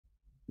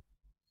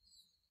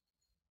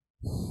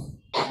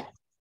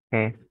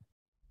Oke,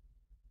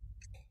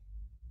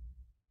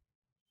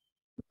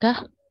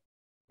 Udah.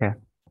 ya.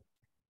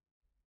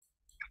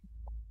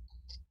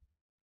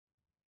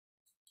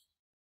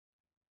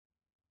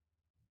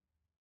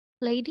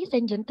 Ladies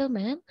and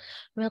gentlemen,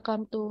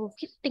 welcome to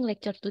visiting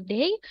lecture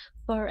today.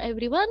 For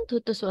everyone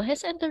who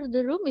has entered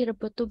the room, we're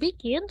about to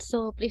begin,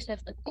 so please have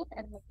a seat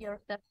and make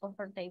yourself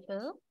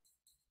comfortable.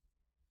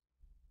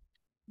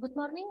 Good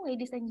morning,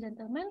 ladies and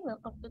gentlemen.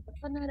 Welcome to the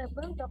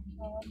Honorable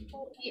Dr.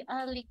 Serhii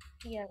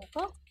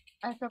Aleksieienko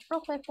as a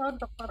Professor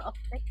Doctor of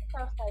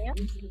Technical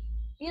Science,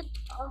 Dean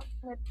of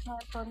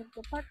Mechatronics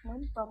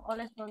Department from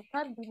Oles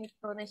Honchar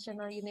Dnipro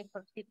National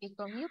University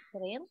from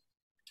Ukraine.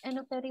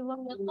 And a very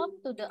warm welcome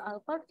to the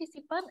all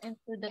participants and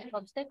students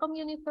from STEKOM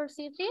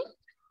University.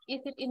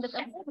 Is it indeed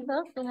a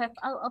pleasure to have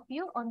all of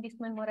you on this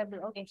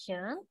memorable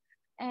occasion?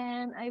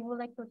 And I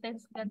would like to thank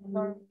God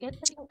for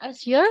gathering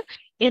us here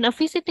in a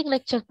visiting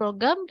lecture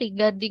program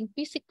regarding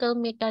physical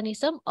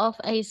mechanism of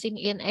icing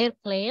in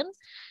airplane.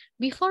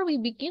 Before we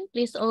begin,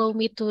 please allow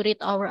me to read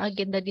our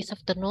agenda this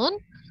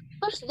afternoon.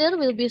 First, there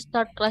will be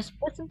start class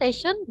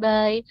presentation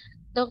by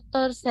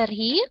Dr.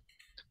 Serhii.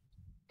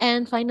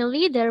 And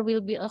finally, there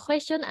will be a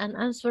question and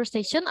answer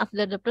session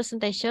after the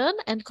presentation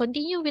and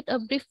continue with a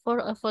brief for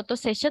a photo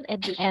session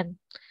at the end.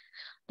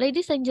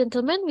 Ladies and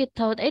gentlemen,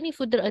 without any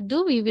further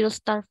ado, we will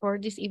start for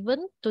this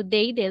event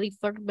today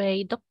delivered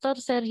by Dr.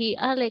 Serhii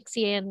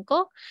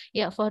Aleksieienko.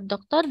 Yeah, for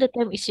doctor, the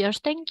time is yours.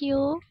 Thank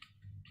you.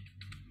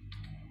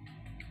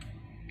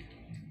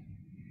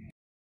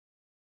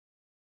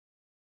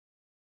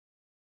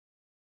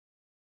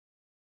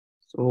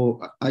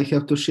 So I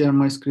have to share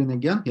my screen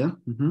again, yeah?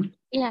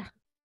 Yeah.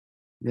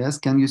 Yes,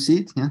 can you see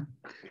it? Yeah.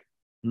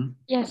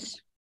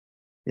 Yes.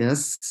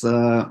 Yes.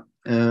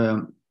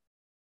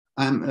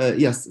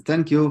 Yes.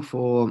 Thank you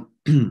for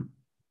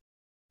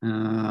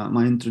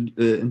my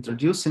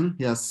introducing.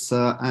 Yes,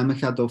 I'm a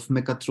head of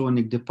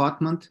Mechatronics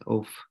department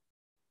of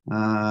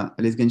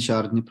Oles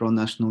Honchar Dnipro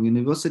National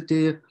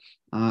University.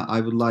 I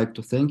would like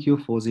to thank you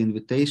for the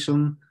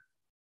invitation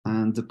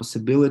and the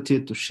possibility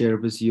to share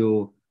with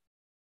you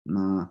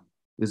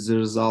with the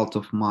result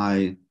of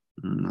my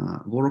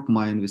work,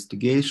 my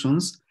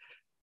investigations.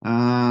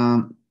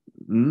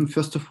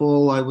 First of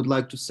all, I would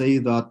like to say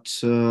that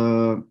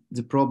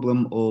the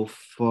problem of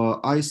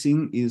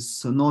icing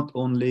is not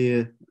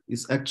only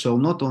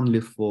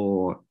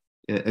for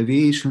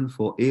aviation,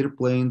 for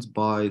airplanes,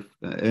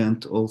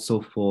 and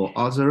also for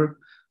other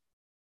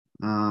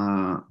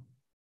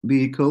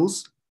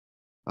vehicles.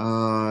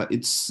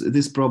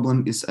 This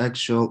problem is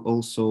actual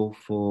also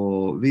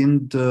for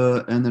wind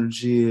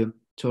energy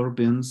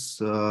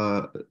turbines.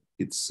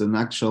 It's an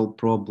actual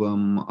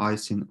problem,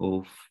 icing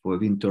of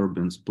wind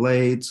turbines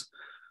blades,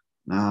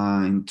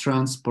 in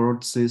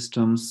transport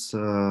systems,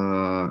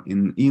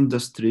 in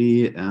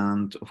industry,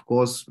 and of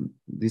course,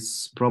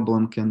 this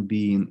problem can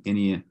be in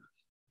any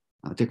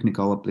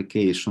technical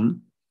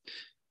application.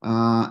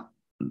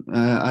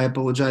 I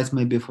apologize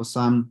maybe for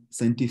some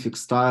scientific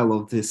style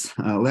of this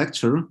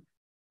lecture.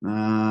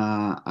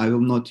 I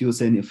will not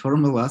use any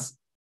formulas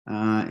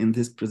in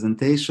this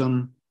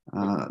presentation.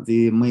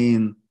 The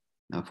main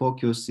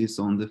focus is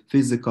on the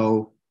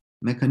physical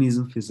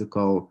mechanism,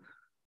 physical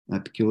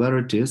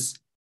peculiarities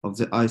of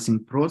the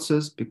icing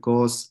process,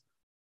 because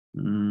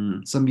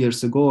some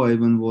years ago I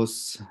even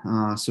was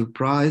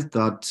surprised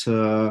that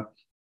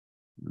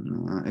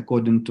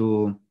according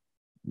to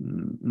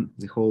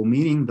the whole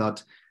meaning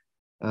that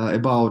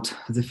about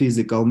the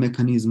physical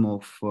mechanism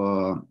of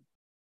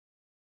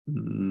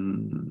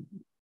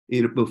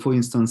for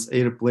instance,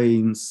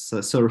 airplanes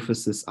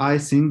surfaces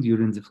icing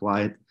during the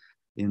flight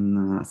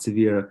in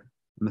severe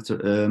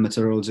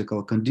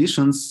meteorological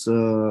conditions.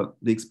 The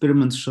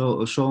experiments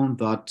shown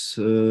that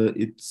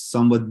it's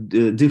somewhat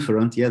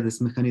different. Yeah, this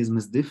mechanism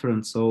is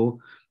different.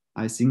 So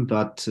I think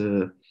that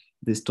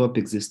this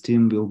topic, this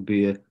theme will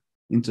be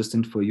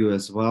interesting for you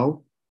as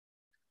well.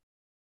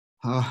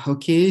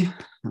 Okay.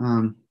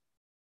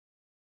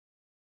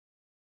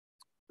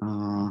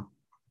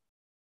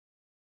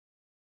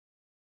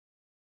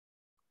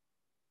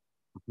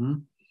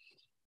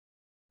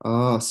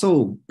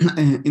 So,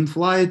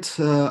 in-flight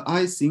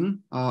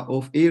icing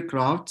of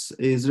aircrafts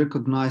is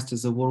recognized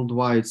as a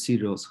worldwide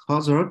serious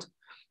hazard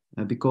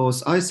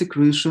because ice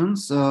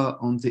accretions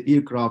on the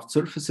aircraft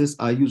surfaces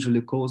are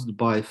usually caused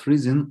by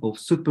freezing of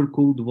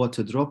supercooled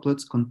water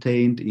droplets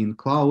contained in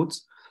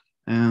clouds.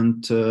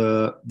 And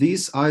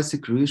these ice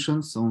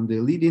accretions on the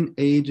leading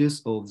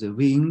edges of the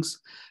wings,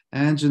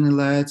 engine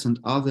inlets, and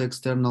other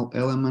external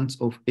elements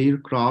of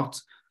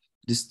aircrafts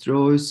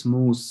destroy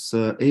smooth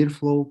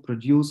airflow,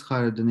 produce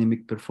higher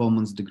dynamic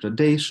performance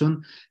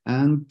degradation,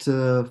 and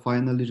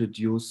finally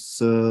reduce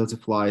the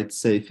flight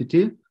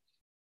safety.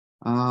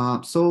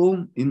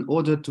 So in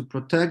order to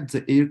protect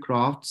the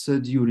aircraft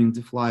during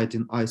the flight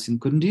in icing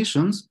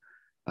conditions,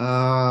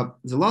 the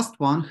last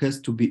one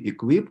has to be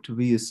equipped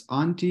with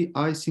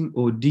anti-icing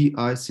or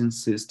de-icing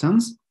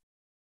systems.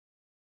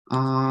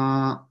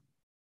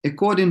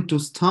 According to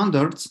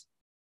standards,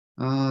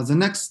 the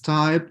next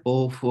type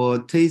of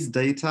test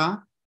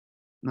data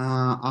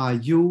are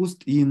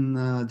used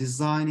in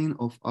designing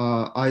of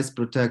ice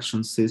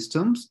protection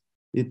systems.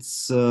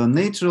 It's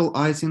natural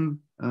icing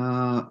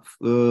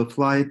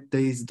flight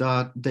taste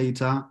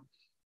data,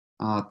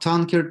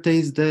 tanker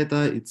taste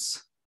data.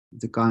 It's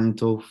the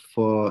kind of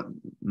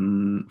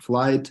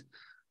flight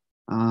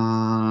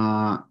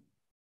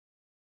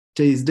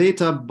taste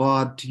data,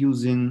 but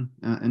using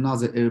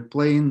another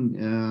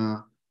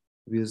airplane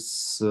with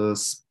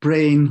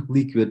spraying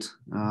liquid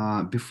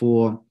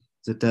before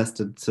the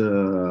tested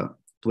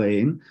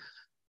plane.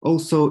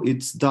 Also,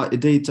 it's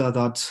data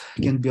that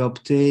can be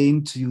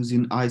obtained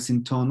using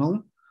icing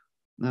tunnel,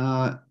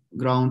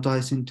 ground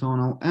icing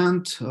tunnel,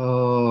 and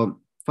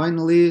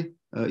finally,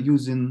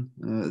 using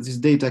this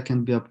data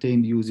can be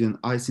obtained using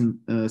icing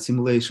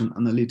simulation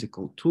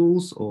analytical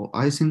tools or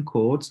icing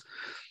codes.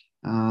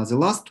 The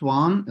last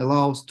one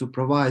allows to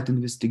provide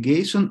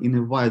investigation in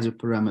a wider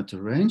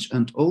parameter range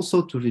and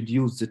also to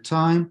reduce the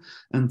time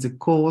and the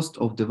cost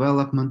of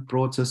development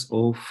process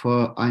of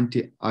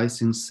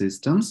anti-icing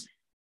systems.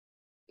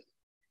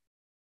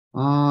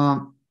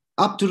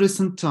 Up to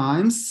recent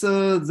times,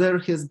 there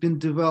has been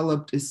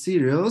developed a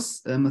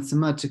series of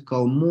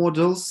mathematical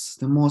models,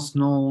 the most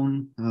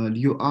known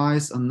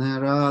LUICE,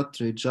 ANERA,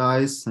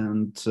 TRAGEICE,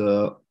 and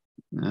a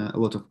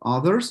lot of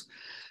others.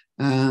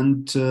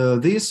 And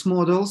these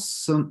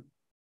models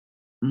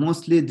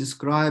mostly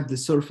describe the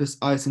surface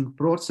icing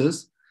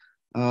process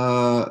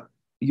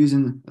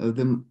using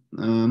the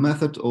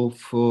method of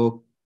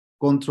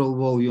control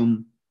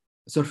volume,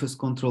 surface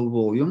control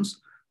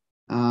volumes.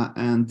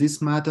 And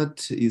this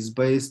method is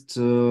based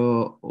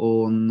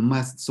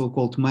on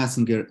so-called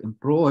Messenger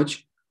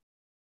approach.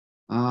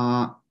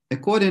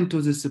 According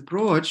to this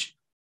approach,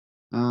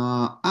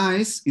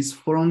 ice is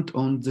formed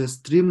on the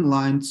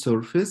streamlined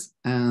surface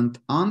and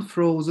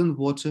unfrozen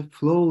water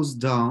flows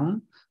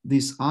down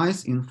this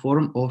ice in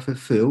form of a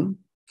film.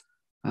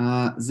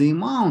 The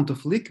amount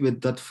of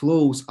liquid that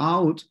flows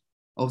out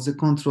of the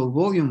control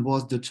volume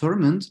was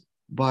determined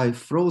by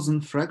frozen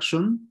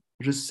fraction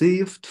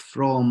received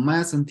from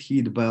mass and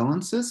heat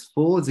balances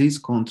for this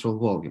control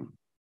volume.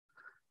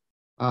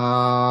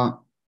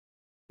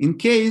 In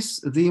case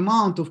the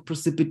amount of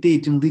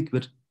precipitating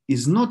liquid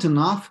is not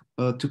enough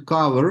to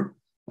cover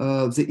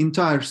the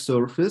entire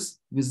surface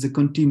with the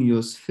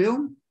continuous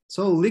film,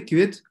 so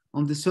liquid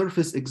on the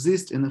surface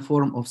exists in the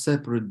form of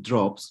separate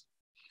drops.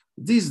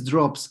 These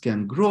drops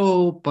can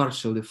grow,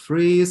 partially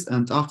freeze,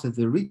 and after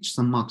they reach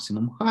some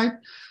maximum height,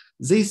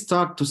 they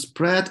start to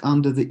spread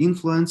under the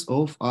influence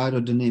of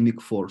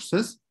aerodynamic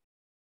forces.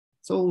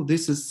 So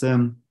this is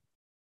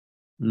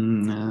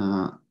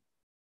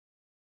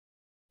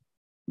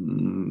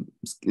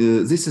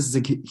this is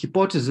the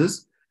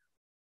hypothesis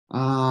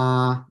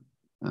that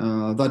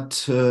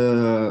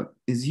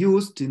is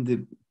used in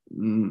the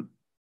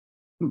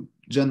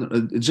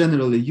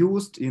generally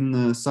used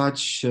in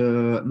such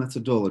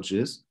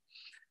methodologies.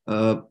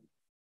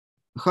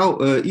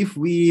 If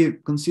we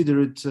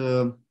consider it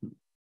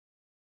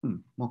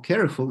more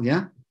careful,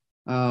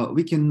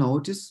 we can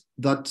notice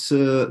that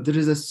there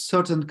is a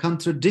certain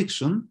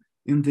contradiction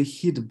in the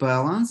heat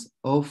balance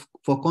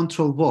for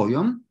control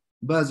volume,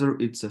 whether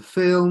it's a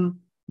film,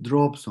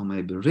 drops, or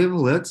maybe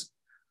rivulets.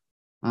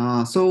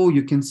 So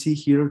you can see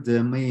here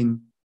the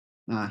main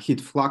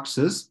heat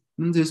fluxes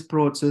in this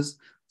process.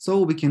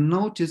 So we can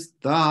notice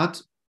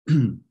that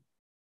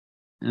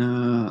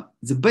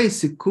the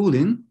basic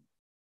cooling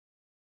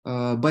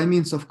by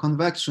means of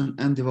convection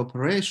and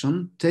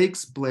evaporation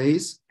takes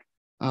place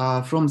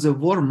from the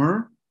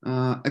warmer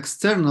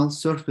external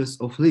surface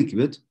of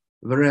liquid,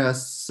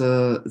 whereas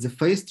the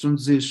phase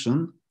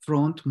transition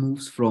front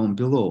moves from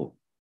below.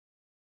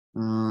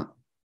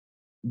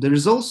 There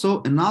is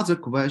also another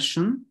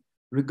question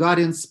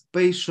regarding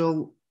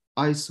spatial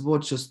ice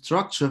water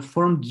structure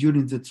formed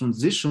during the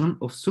transition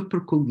of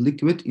supercooled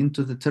liquid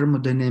into the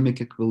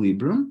thermodynamic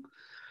equilibrium.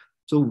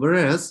 So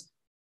whereas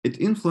it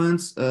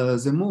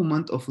influences the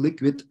movement of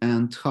liquid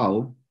and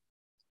how.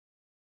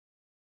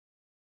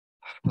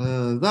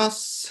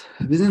 Thus,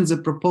 within the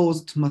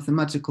proposed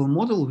mathematical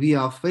model, we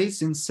are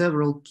facing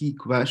several key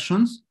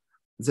questions,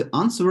 the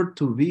answer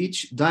to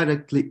which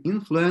directly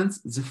influence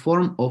the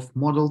form of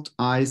modeled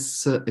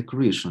ice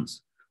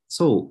accretions.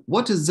 So,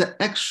 what is the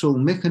actual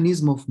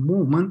mechanism of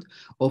movement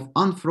of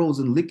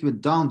unfrozen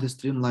liquid down the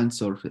streamlined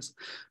surface?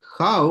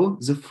 How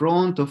the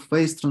front of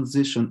phase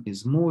transition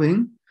is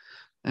moving?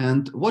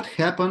 And what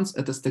happens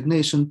at a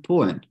stagnation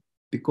point?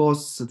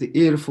 Because the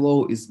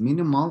airflow is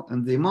minimal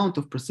and the amount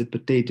of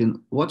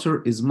precipitating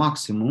water is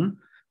maximum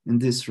in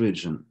this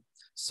region.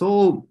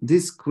 So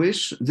these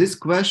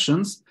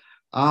questions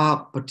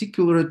are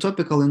particularly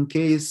topical in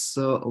case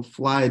of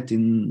flight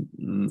in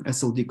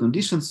SLD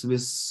conditions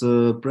with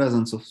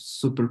presence of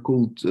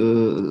supercooled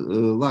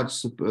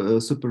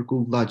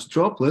large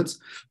droplets,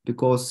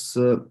 because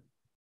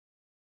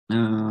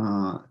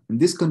in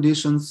these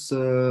conditions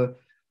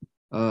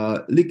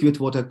liquid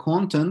water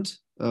content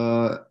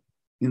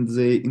in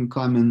the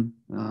incoming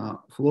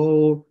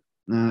flow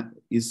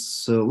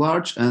is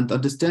large, and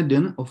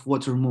understanding of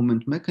water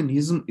movement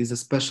mechanism is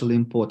especially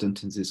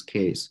important in this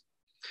case.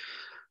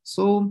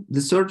 So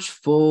the search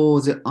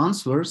for the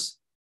answers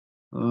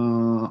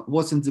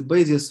was in the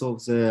basis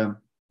of the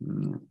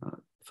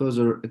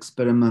further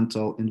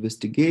experimental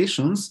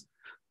investigations.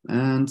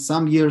 And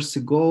some years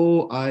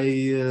ago,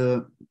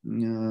 I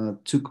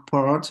took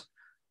part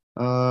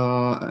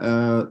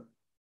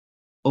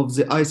of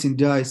the Icing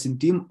de-icing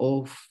team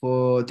of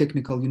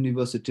Technical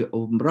University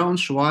of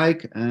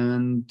Braunschweig,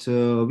 and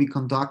we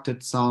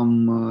conducted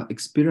some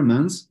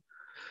experiments.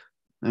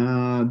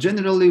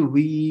 Generally,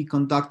 we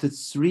conducted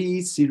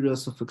 3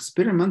 series of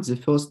experiments. The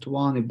first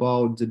one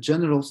about the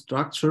general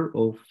structure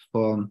of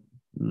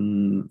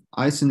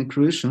icing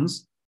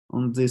accretions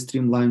on the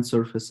streamlined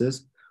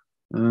surfaces.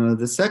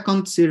 The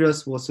second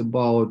series was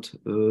about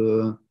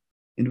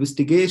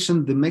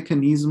investigation the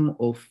mechanism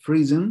of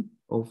freezing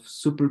of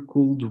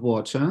supercooled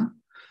water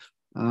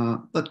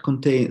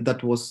that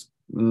was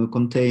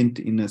contained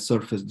in a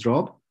surface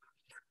drop.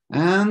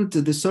 And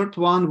the third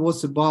one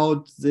was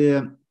about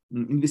the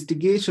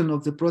investigation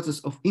of the process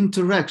of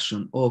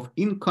interaction of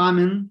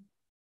incoming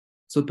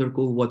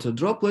supercooled water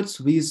droplets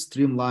with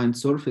streamlined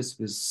surface,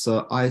 with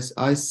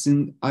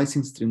icing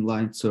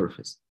streamlined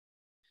surface.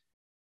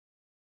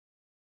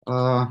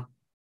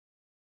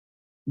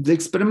 The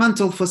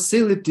experimental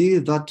facility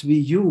that we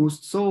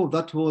used, so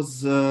that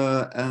was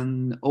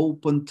an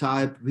open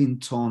type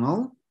wind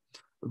tunnel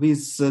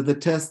with the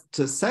test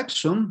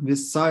section with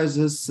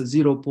sizes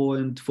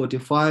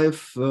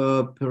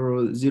 0.45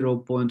 per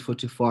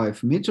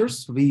 0.45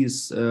 meters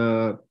with,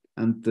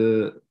 and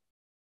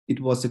it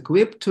was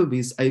equipped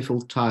with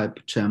Eiffel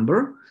type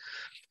chamber.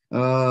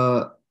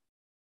 The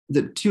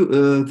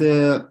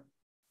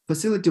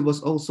facility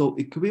was also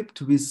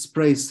equipped with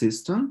spray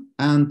system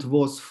and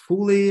was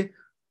fully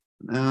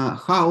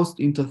housed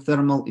into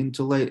thermal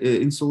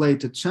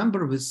insulated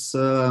chamber with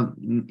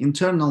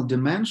internal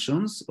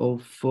dimensions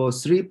of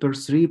 3 per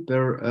 3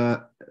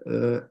 per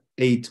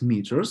 8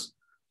 meters.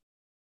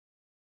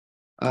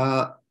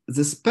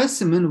 The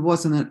specimen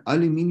was an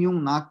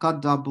aluminum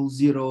NACA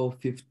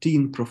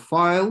 0015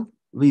 profile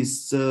with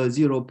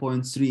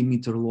 0.3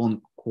 meter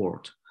long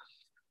cord.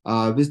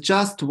 With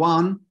just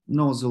one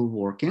nozzle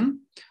working,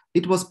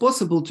 it was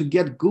possible to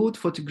get good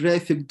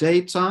photographic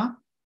data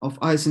of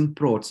icing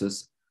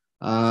process.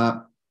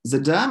 The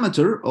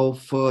diameter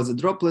of the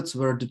droplets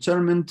were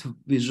determined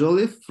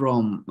visually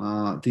from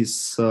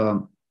these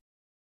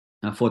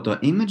photo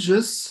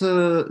images.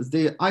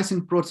 The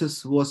icing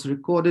process was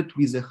recorded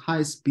with a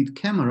high-speed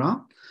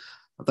camera.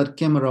 That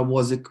camera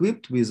was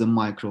equipped with a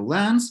micro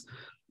lens.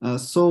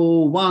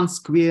 So 1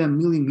 square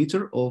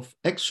millimeter of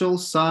actual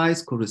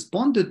size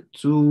corresponded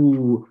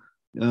to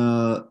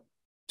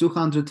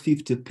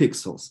 250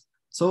 pixels.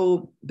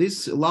 So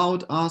this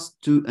allowed us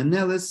to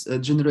analyze a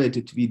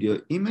generated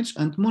video image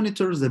and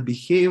monitor the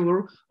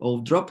behavior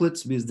of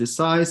droplets with the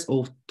size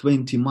of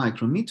 20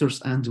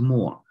 micrometers and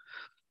more.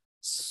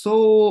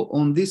 So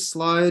on this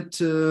slide,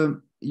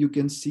 you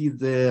can see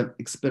the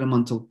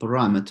experimental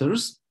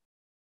parameters.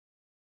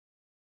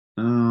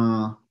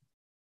 On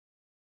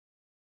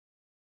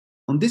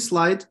this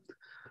slide,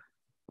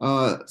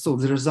 so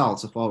the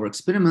results of our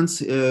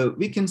experiments,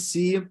 we can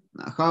see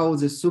how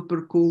the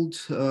supercooled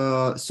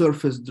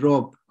surface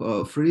drop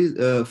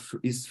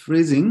is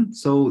freezing.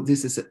 So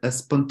this is a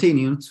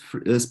spontaneous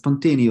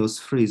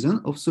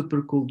freezing of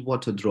supercooled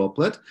water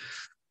droplet.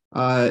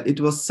 It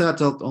was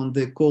settled on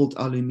the cold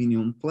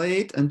aluminum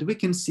plate, and we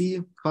can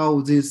see how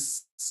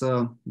this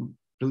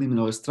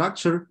preliminary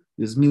structure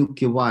with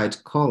milky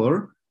white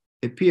color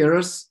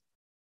appears.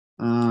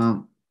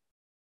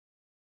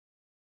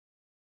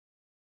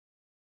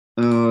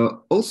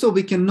 Also,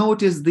 we can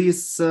notice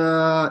this,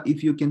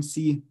 if you can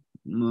see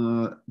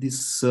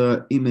this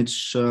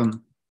image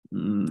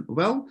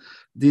well,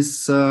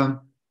 this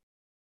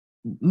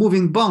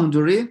moving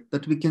boundary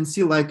that we can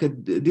see like a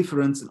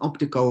difference,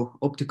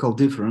 optical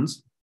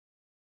difference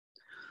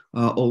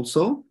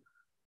also.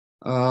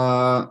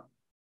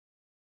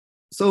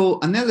 So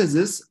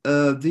analysis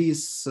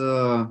this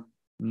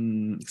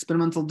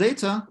experimental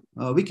data,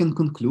 we can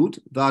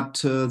conclude that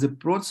the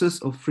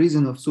process of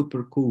freezing of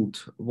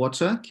supercooled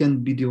water can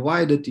be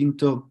divided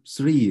into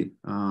 3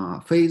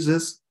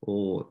 phases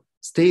or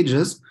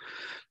stages.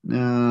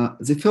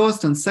 The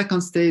first and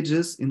second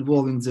stages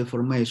involving the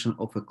formation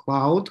of a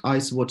cloud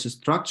ice water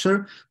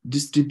structure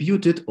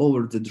distributed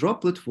over the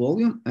droplet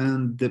volume,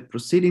 and the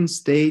preceding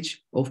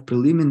stage of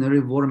preliminary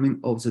warming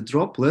of the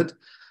droplet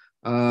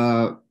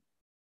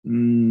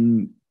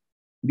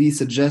be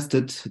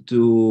suggested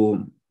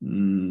to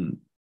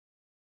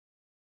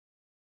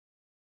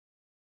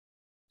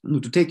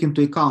take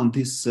into account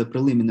this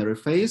preliminary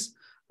phase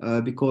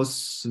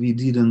because we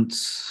didn't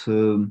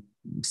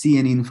see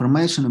any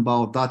information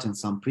about that in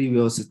some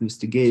previous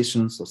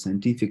investigations or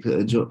scientific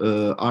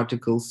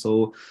articles,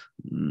 so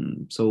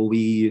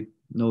we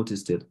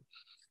noticed it.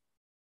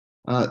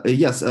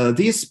 Yes,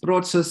 this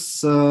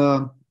process,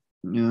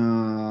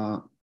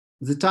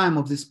 the time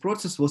of this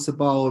process was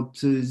about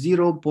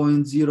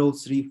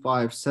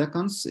 0.035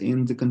 seconds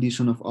in the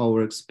condition of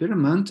our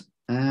experiment,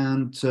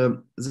 And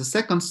the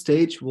second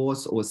stage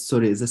was,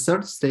 the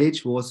third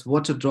stage was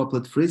water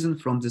droplet freezing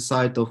from the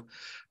side of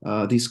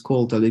this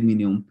cold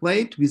aluminum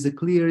plate with a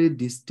clearly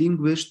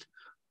distinguished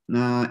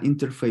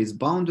interface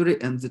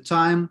boundary, and the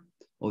time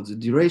or the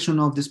duration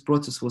of this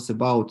process was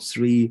about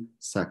 3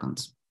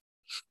 seconds.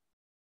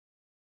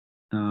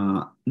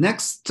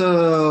 Next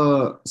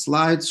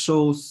slide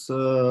shows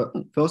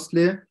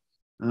firstly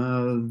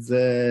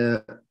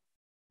the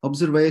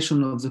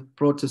observation of the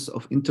process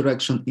of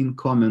interaction in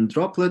common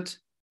droplet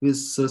with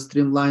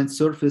streamlined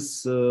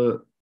surface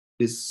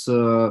with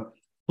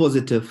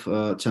positive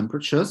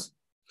temperatures,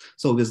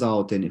 so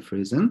without any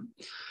freezing.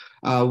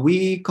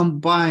 We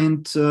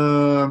combined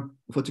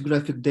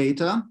photographic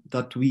data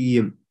that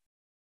we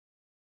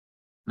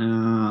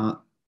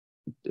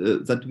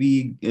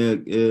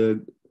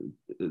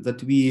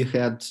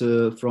had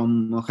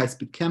from a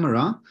high-speed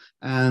camera,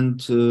 and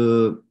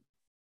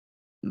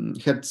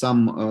had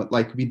some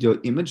like video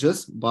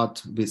images,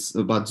 but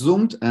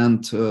zoomed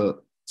and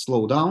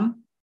slowed down.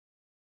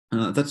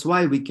 That's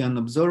why we can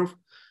observe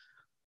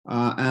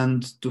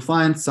and to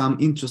find some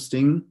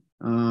interesting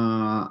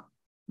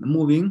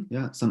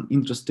some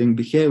interesting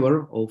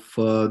behavior of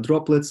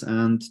droplets,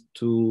 and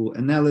to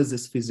analyze the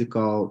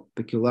physical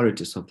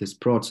peculiarities of this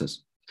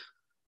process.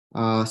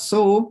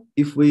 So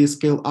if we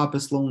scale up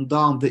and slow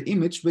down the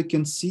image, we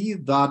can see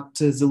that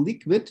the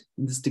liquid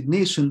in the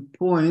stagnation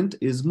point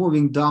is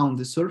moving down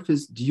the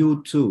surface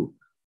due to,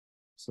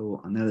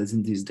 so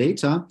analyzing this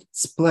data,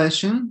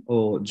 splashing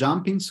or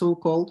jumping,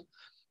 so-called,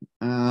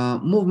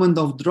 movement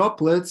of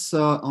droplets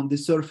on the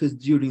surface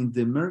during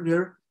the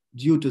merger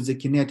due to the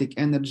kinetic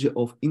energy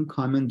of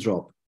incoming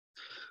drop.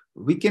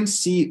 We can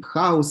see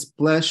how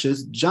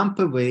splashes jump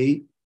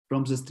away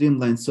from the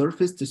streamlined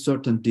surface to a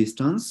certain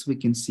distance. We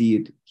can see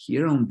it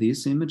here on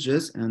these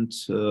images, and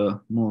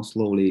more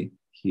slowly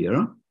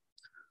here.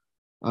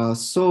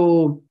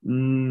 After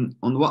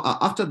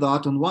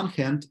that, on one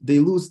hand, they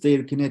lose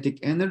their kinetic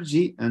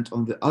energy, and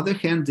on the other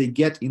hand, they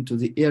get into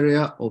the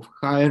area of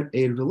higher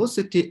air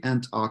velocity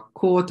and are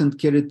caught and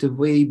carried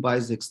away by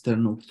the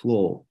external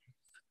flow.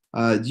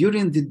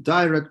 During the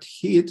direct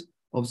hit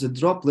of the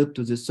droplet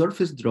to the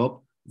surface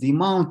drop, the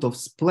amount of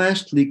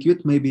splashed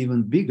liquid may be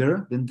even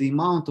bigger than the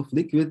amount of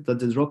liquid that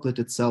the droplet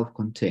itself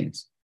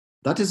contains.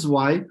 That is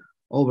why,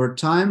 over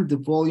time, the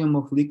volume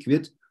of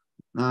liquid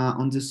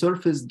on the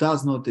surface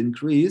does not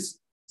increase,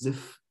 the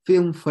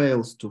film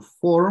fails to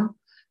form,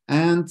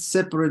 and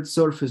separate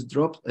surface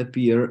drops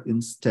appear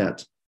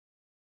instead.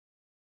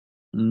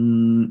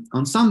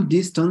 On some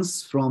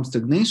distance from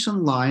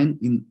stagnation line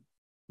in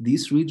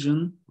this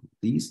region,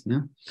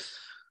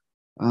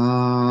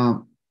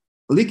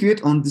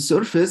 liquid on the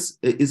surface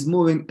is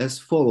moving as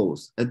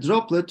follows. A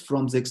droplet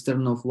from the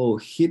external flow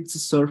hits the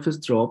surface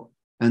drop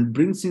and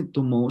brings it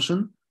into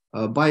motion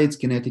by its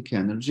kinetic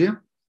energy,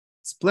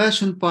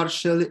 splashing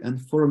partially and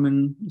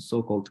forming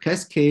so-called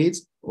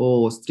cascades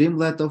or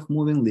streamlet of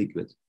moving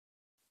liquid.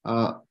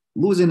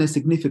 Losing a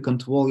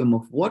significant volume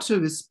of water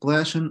with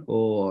splashing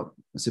or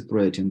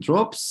separating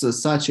drops,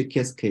 such a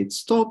cascade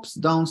stops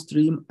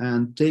downstream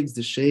and takes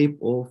the shape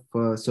of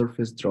a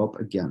surface drop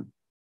again.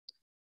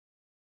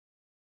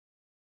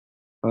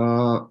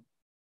 A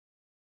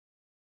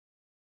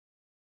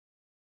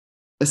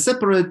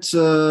separate,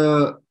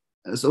 so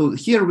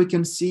here we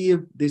can see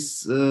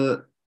this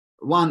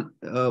one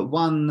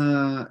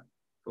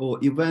or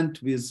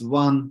event with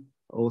one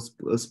or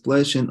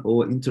splashing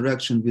or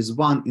interaction with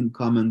one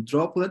incoming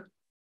droplet.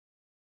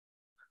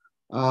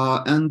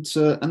 And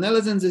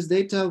analyzing this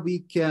data, we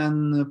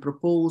can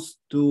propose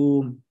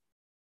to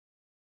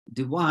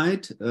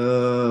divide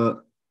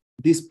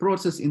this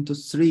process into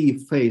 3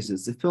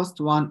 phases. The first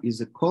one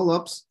is a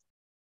collapse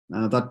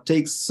that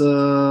takes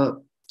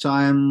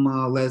time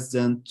less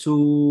than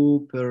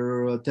 2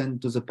 per 10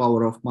 to the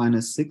power of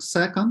 -6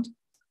 seconds.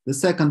 The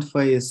second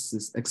phase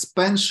is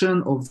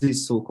expansion of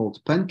this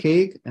so-called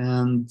pancake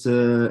and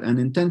an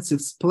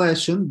intensive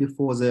splashing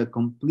before the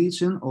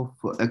completion of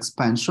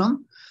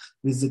expansion,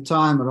 with the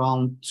time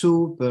around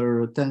 2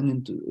 per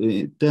 10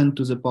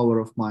 to the power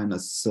of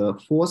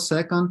 -4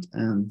 seconds.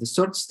 And the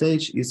third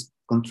stage is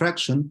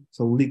contraction,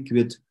 so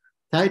liquid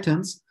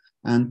tightens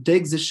and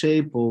takes the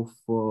shape of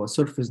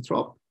surface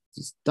drop.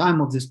 The time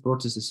of this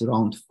process is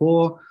around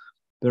 4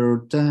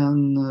 per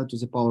 10 to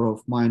the power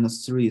of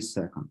 -3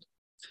 seconds.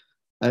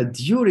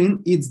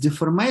 During its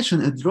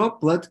deformation, a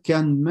droplet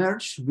can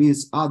merge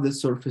with other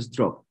surface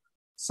drop.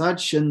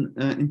 Such an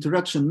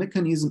interaction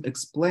mechanism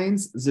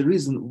explains the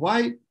reason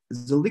why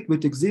the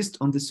liquid exists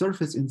on the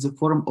surface in the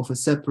form of a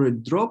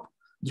separate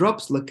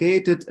drops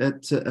located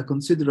at a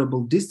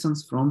considerable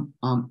distance from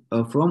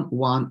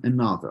one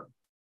another.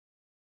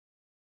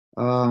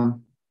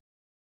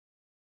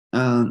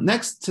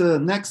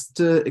 Next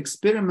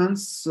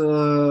experiments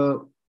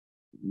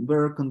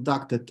were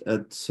conducted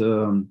at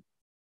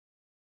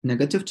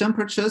negative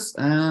temperatures,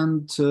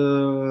 and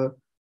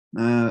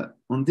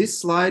on this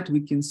slide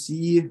we can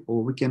see,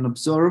 or we can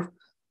observe,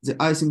 the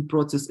icing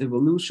process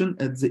evolution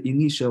at the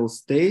initial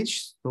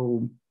stage.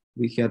 So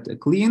we had a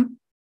clean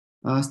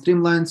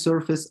streamlined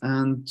surface,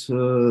 and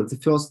the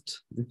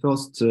first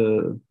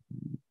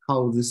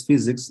how this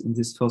physics in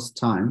this first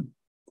time.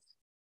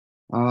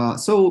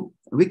 So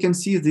we can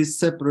see these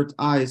separate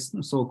ice,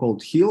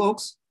 so-called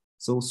hillocks,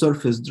 so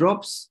surface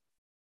drops.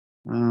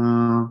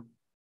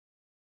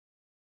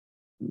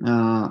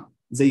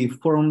 They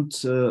formed,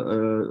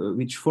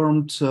 which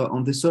formed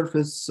on the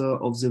surface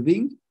of the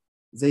wing.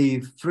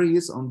 They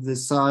freeze on the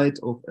side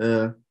of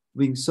a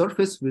wing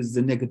surface with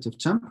the negative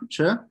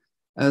temperature,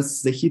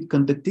 as the heat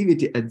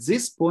conductivity at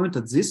this point,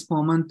 at this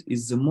moment,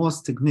 is the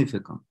most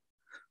significant.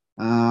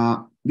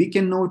 We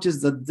can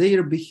notice that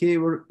their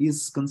behavior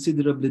is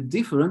considerably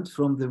different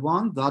from the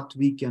one that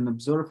we can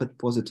observe at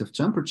positive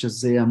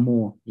temperatures. They are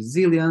more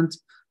resilient,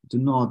 do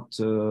not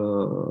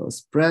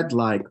spread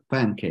like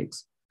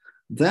pancakes.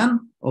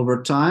 Then,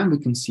 over time, we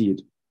can see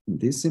it in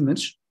this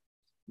image.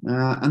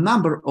 A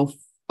number of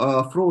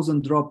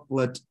frozen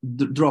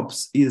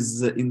drops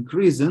is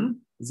increasing.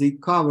 They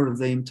cover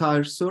the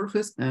entire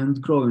surface and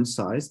grow in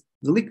size.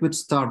 The liquid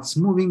starts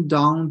moving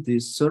down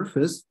this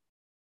surface.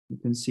 You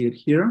can see it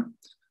here.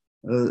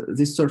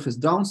 This surface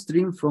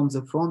downstream from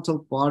the frontal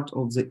part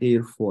of the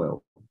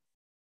airfoil.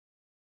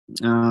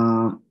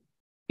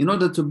 In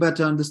order to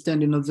better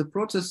understanding of the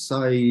process,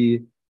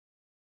 I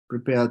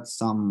prepared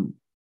some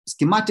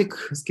schematic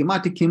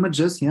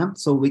images here,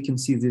 so we can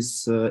see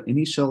this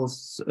initial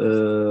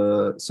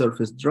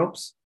surface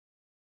drops.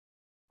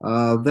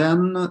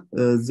 Then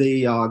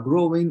they are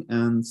growing,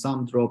 and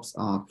some drops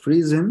are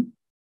freezing.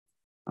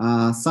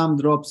 Some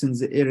drops in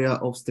the area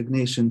of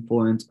stagnation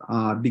point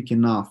are big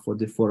enough for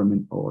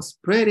deforming or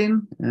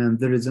spreading, and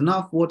there is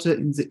enough water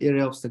in the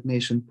area of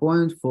stagnation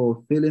point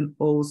for filling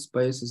all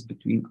spaces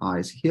between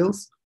ice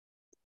hills.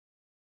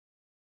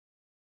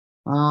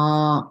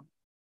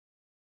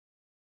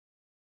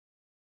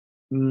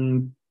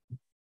 In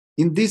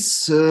this,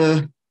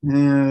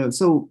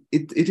 so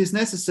it is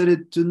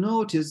necessary to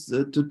notice,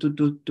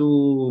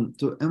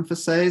 to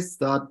emphasize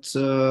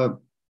that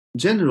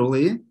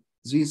generally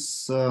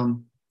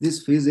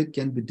this physics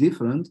can be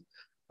different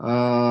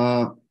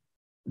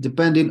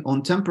depending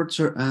on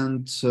temperature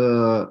and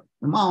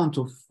amount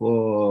of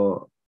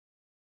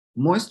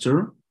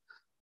moisture.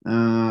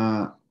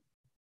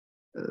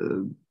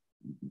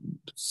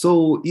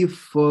 So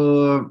if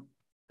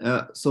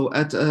so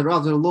at a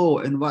rather low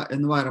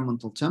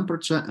environmental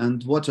temperature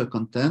and water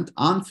content,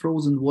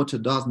 unfrozen water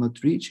does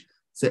not reach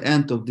the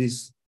end of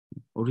this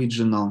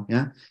original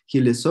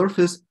hilly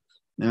surface.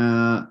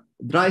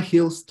 Dry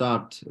hills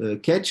start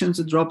catching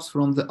the drops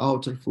from the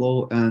outer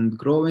flow and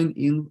growing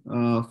in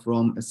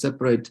from a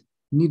separate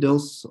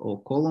needles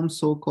or columns,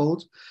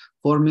 so-called,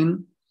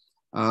 forming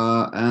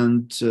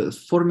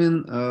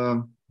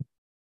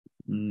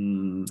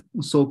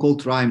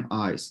so-called rime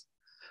ice.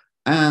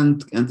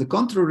 And the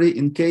contrary,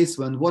 in case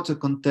when water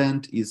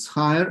content is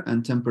higher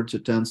and temperature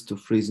tends to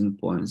freezing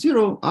point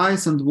 0,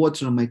 ice and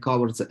water may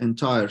cover the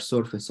entire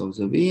surface of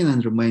the wing,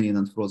 and remaining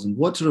unfrozen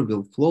water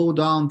will flow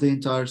down the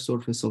entire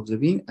surface of the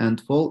wing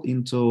and fall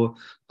into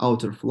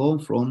outer flow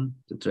from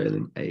the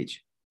trailing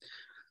edge.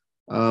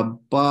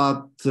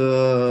 But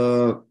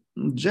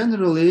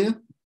generally,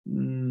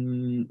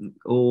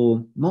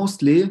 or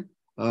mostly,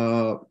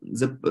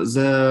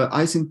 the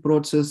icing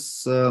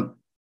process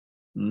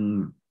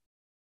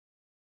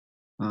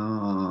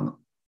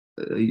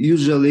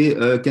usually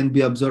can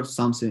be observed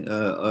something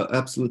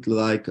absolutely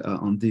like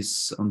on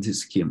this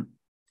scheme.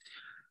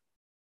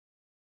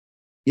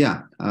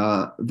 Yeah.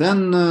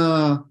 Then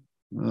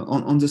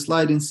on the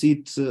sliding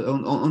sheet,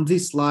 on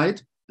this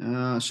slide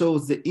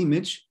shows the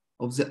image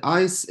of the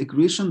ice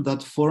accretion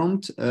that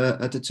formed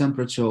at a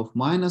temperature of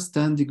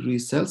 -10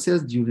 degrees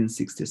Celsius during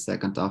 60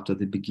 seconds after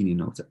the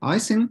beginning of the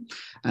icing.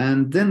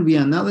 And then we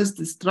analyzed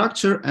the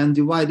structure and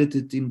divided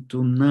it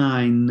into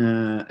 9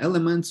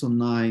 elements or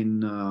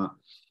 9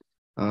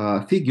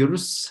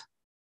 figures.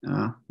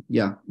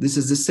 Yeah, this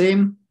is the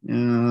same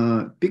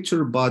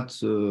picture,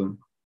 but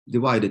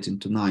divided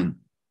into 9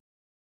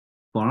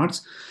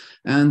 parts.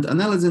 And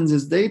analyzing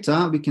this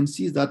data, we can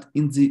see that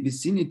in the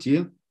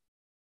vicinity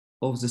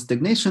of the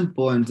stagnation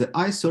point, the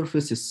ice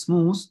surface is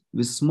smooth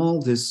with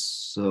small,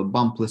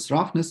 bumpless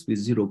roughness with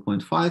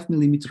 0.5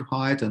 millimeter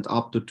height and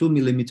up to 2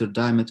 millimeter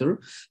diameter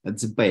at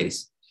the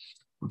base.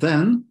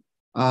 Then,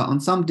 on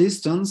some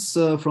distance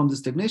from the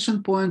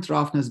stagnation point,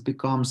 roughness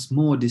becomes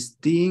more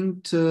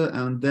distinct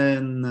and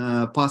then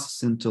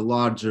passes into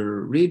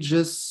larger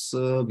ridges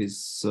with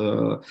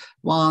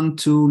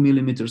 1-2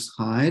 millimeters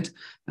height.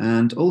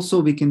 And also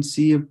we can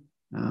see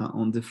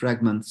on the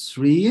fragment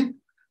 3,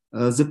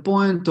 the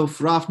point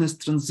of roughness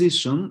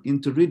transition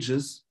into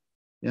ridges.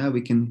 Yeah, we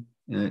can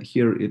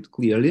hear it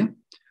clearly.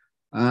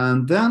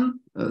 And then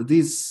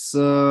these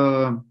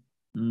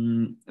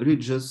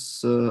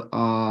ridges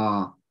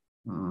are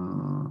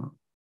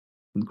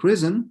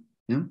increasing,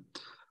 yeah,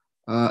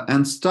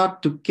 and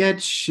start to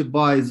catch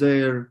by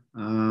their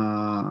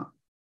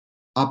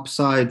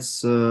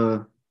upsides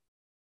the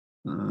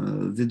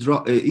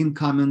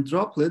incoming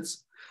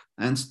droplets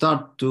and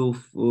start to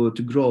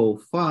grow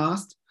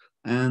fast.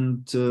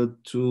 and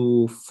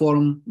to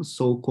form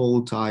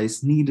so-called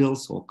ice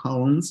needles or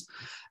columns.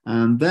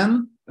 And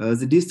then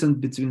the distance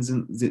between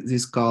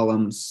these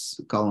columns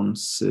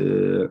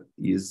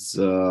is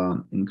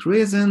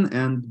increasing,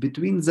 and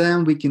between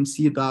them we can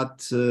see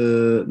that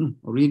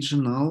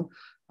original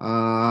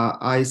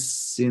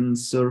icing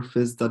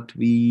surface that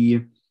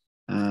we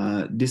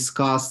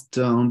discussed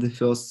on the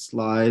first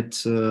slide,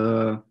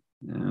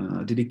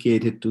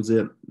 dedicated to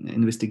the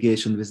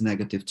investigation with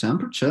negative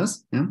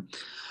temperatures. Yeah?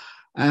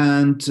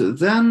 And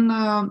then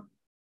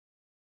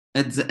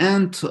at the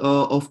end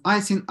of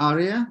icing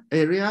area,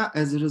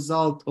 as a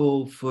result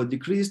of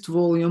decreased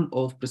volume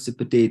of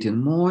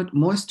precipitating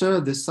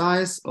moisture, the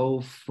size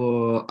of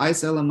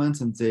ice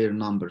elements and their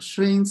number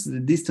shrinks, the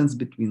distance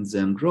between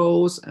them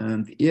grows,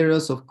 and the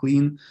areas of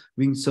clean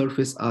wing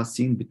surface are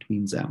seen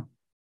between them.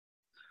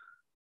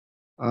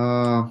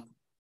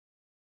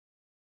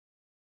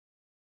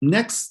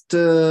 Next,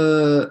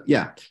 on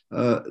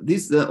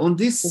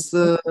this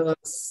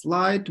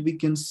slide we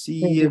can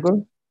see.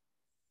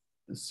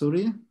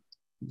 Sorry,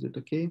 is it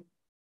okay?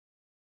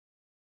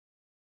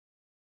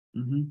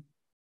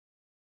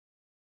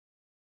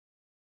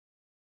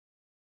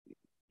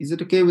 Is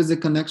it okay with the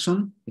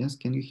connection? Yes,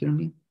 can you hear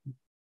me?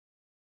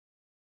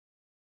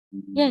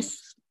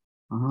 Yes.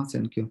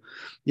 Thank you.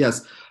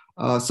 Yes.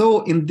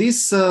 So in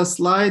this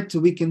slide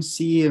we can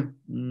see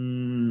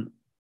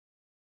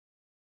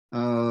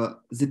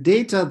the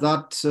data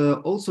that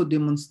also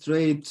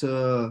demonstrate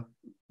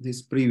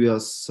this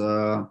previous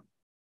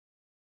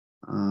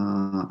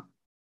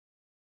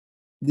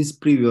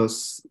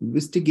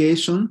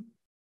investigation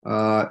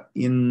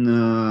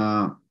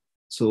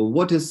so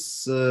what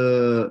is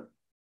the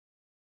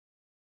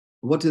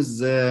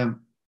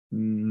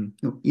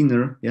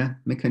inner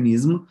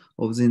mechanism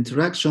of the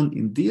interaction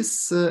in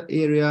this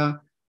area,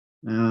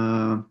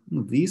 and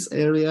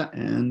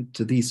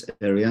this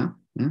area.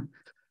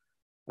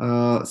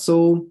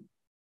 So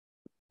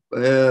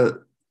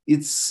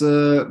this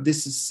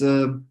is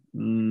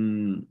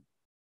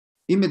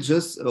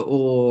images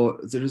or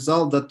the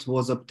result that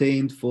was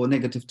obtained for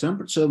negative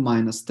temperature,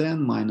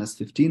 -10,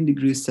 -15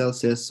 degrees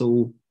Celsius.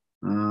 So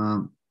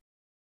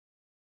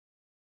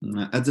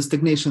at the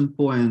stagnation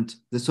point,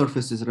 the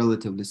surface is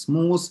relatively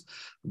smooth.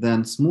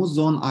 Then smooth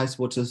zone ice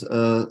water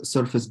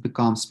surface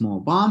becomes more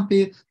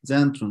bumpy.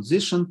 Then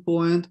transition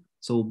point,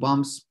 so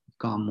bumps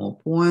become more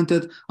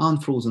pointed.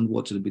 Unfrozen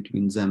water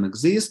between them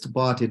exists,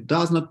 but it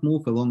does not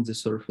move along the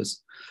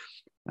surface.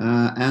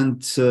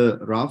 And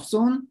rough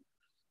zone,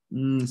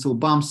 so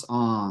bumps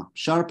are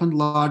sharp and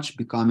large,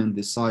 becoming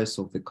the size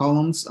of the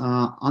columns.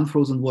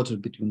 Unfrozen water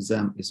between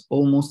them is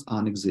almost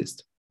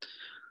non-existent.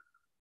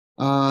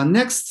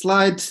 Next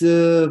slide.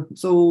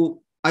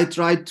 So I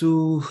tried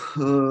to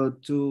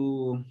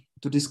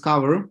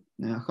discover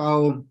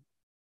how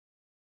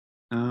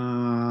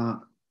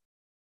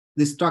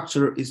the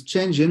structure is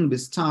changing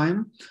with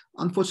time.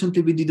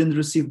 Unfortunately, we didn't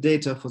receive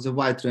data for the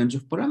wide range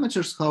of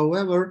parameters.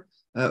 However,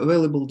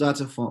 available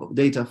data for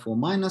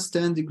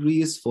 -10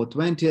 degrees for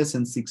 20th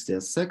and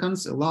 60th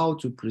seconds allow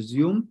to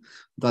presume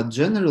that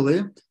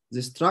generally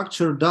the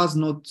structure does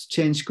not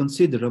change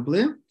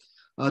considerably.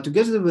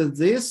 Together with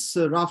this,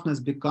 roughness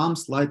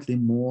becomes slightly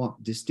more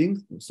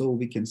distinct. So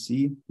we can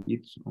see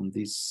it on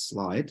this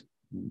slide,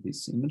 in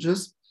these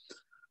images.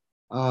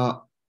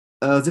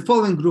 The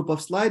following group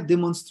of slides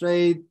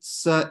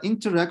demonstrates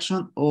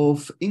interaction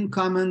of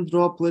incoming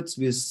droplets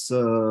with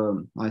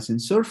icing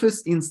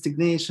surface in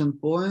stagnation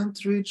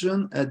point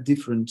region at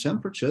different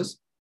temperatures.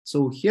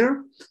 So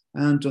here,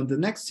 and on the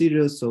next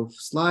series of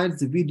slides,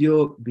 the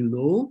video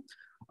below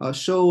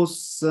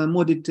shows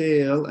more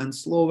detail and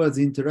slower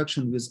the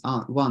interaction with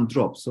one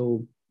drop.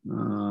 So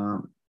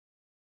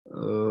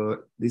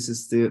this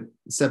is the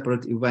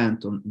separate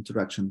event on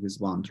interaction with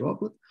one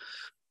droplet.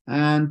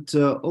 And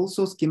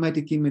also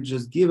schematic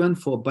images given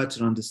for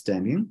better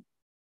understanding.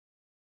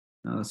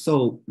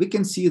 So we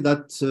can see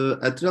that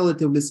at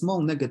relatively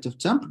small negative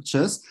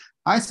temperatures,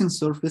 icing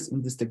surface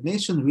in the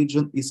stagnation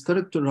region is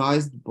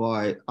characterized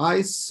by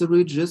ice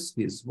ridges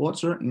with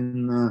water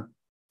in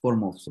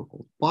form of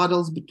so-called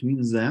puddles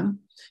between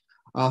them.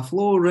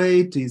 Flow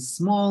rate is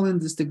small in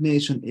the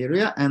stagnation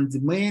area, and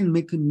the main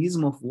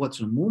mechanism of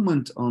water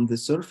movement on the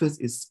surface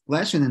is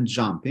splashing and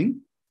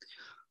jumping.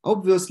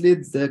 Obviously,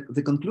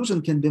 the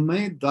conclusion can be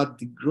made that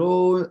the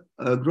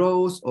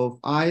growth of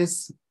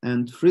ice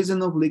and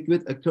freezing of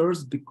liquid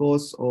occurs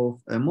because of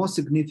a more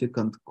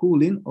significant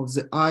cooling of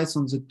the ice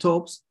on the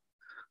tops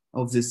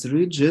of these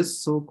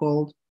ridges,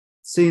 so-called,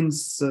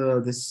 since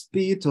the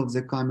speed of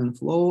the coming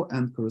flow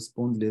and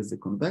correspondingly the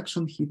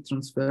convection heat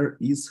transfer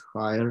is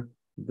higher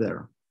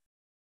there.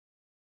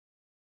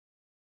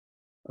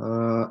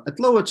 At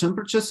lower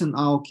temperatures, in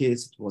our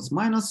case, it was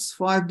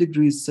 -5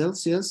 degrees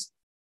Celsius.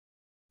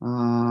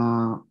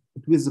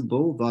 It's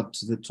visible that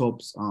the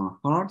tops are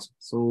hard,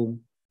 so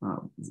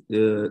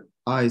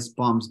ice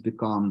pumps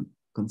become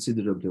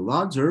considerably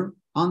larger.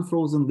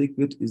 Unfrozen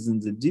liquid is in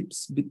the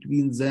dips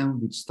between them,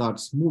 which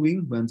starts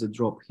moving when the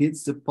drop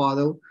hits the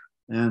puddle,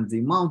 and the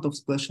amount of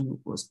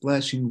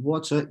splashing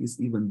water is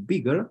even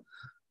bigger.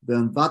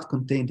 than that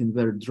contained in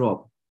their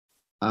drop.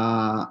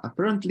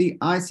 Apparently,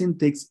 icing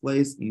takes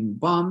place in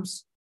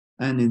bumps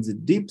and in the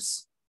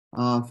dips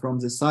from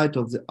the side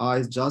of the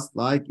ice, just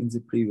like in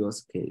the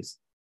previous case.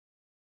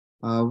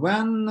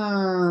 When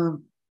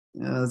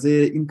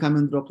the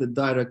incoming droplet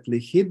directly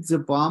hits the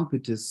bump,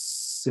 it is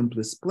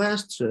simply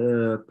splashed,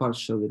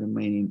 partially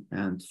remaining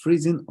and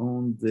freezing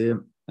on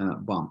the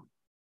bump.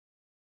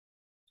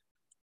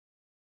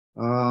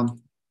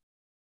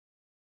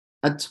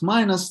 At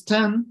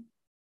 -10,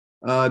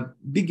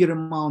 bigger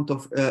amount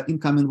of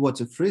incoming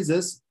water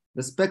freezes,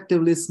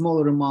 respectively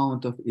smaller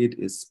amount of it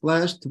is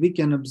splashed. We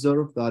can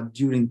observe that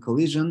during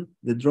collision,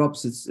 the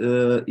drops is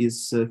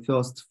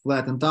first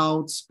flattened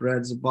out,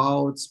 spreads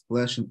about,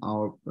 splashing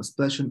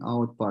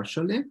out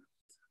partially.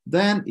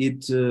 Then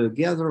it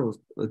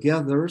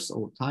gathers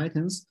or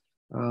tightens,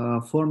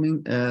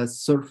 forming a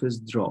surface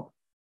drop.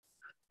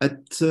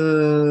 At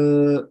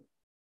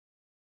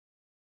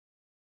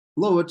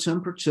lower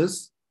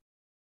temperatures,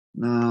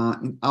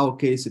 in our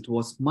case, it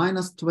was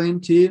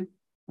 -20.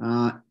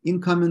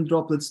 Incoming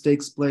droplets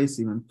takes place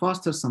even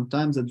faster.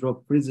 Sometimes the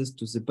drop freezes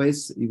to the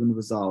base even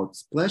without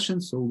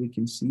splashing. So we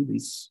can see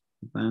this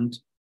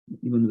event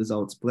even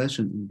without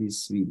splashing in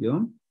this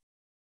video.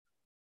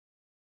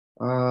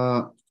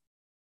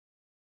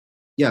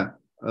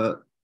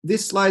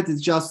 This slide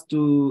is just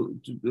to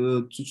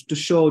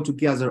show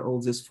together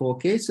all these four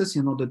cases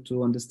in order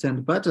to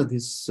understand better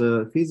this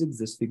physics,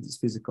 these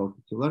physical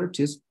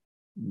peculiarities,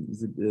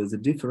 the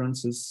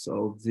differences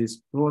of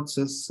this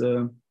process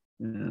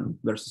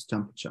versus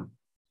temperature.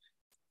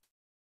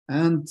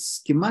 And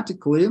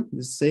schematically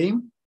the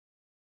same.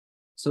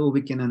 So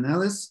we can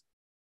analyze.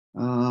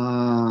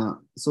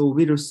 So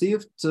we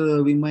received,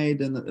 we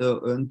made an,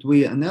 and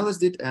we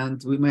analyzed it,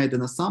 and we made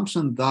an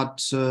assumption that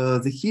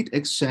the heat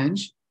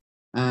exchange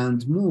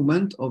and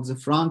movement of the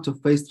front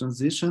of phase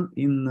transition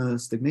in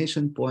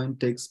stagnation point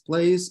takes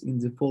place in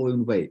the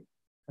following way.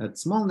 At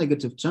small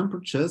negative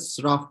temperatures,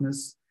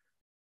 roughness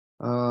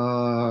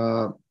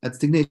at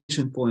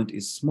stagnation point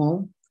is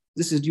small.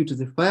 This is due to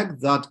the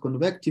fact that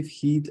convective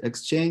heat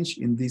exchange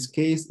in this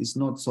case is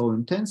not so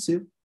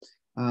intensive.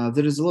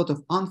 There is a lot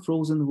of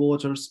unfrozen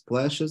water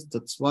splashes.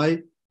 That's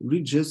why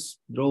ridges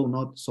draw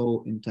not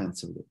so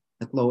intensively.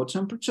 At lower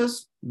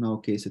temperatures, in our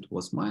case it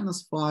was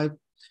 -5.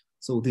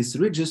 So these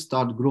ridges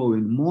start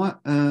growing more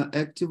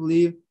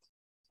actively.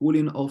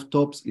 Cooling of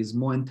tops is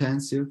more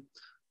intensive.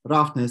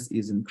 Roughness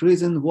is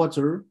increasing.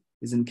 Water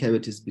is in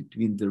cavities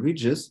between the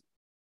ridges.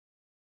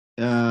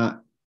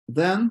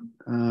 Then,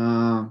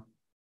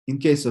 in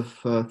case of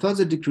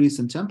further decrease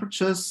in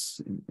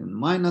temperatures, in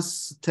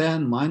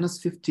 -10,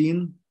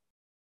 -15,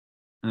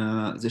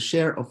 the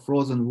share of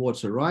frozen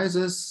water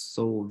rises,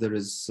 so there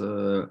is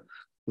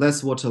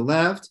less water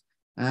left,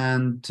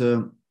 and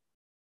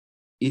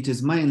it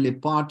is mainly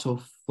part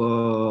of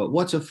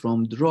water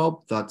from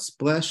drop that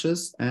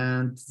splashes,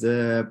 and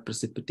the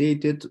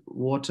precipitated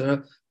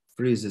water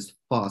freezes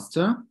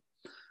faster.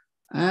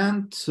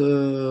 And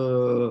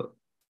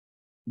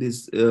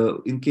this,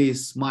 in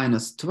case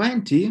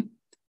 -20,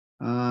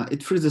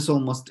 it freezes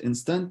almost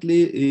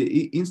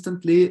instantly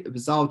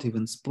without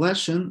even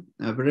splashing,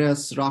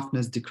 whereas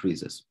roughness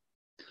decreases.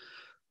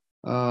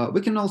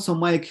 We can also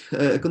make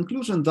a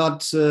conclusion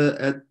that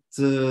at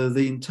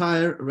the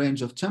entire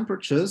range of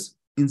temperatures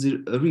in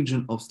the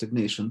region of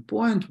stagnation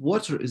point,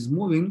 water is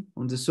moving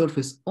on the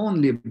surface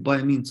only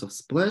by means of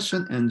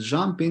splashing and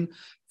jumping.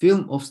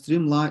 Film of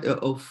streamlets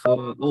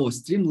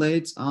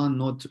are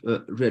not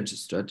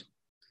registered.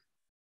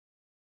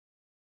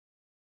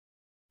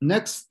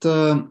 Next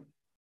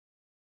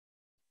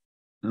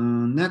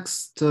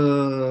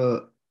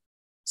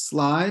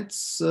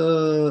slides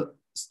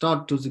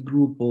start to the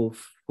group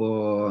of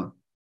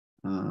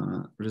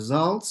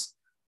results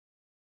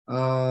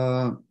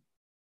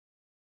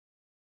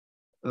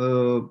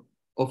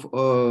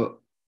of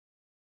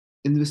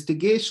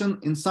investigation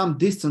in some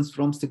distance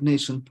from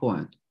stagnation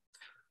point.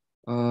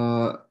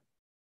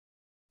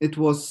 It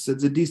was at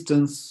the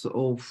distance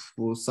of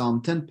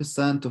some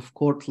 10% of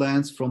chord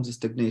length from the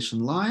stagnation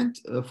line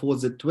for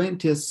the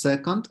 20th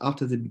second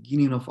after the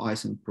beginning of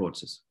icing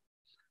process.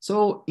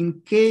 So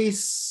in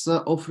case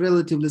of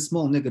relatively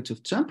small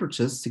negative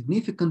temperatures,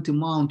 significant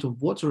amount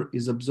of water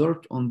is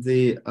observed on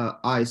the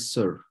ice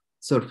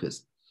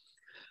surface.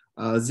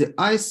 The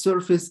ice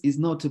surface is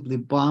notably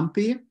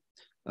bumpy.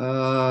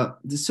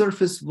 The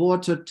surface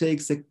water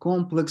takes a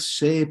complex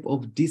shape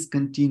of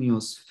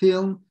discontinuous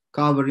film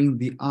covering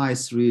the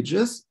ice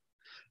ridges.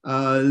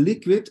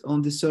 Liquid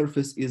on the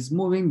surface is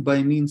moving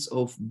by means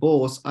of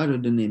both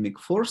aerodynamic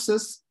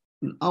forces.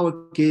 In our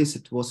case,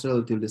 it was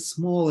relatively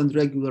small and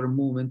regular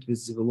movement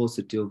with the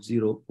velocity of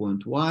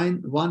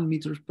 0.1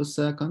 meters per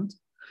second.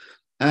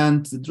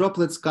 And the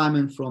droplets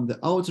coming from the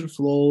outer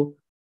flow,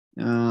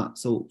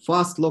 so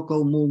fast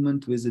local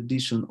movement with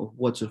addition of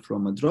water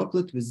from a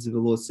droplet with the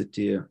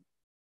velocity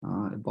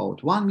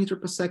about 1 meter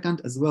per second,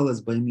 as well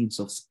as by means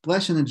of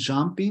splashing and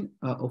jumping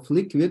of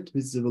liquid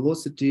with the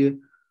velocity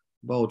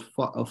about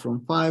from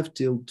 5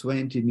 till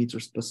 20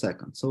 meters per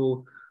second.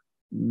 So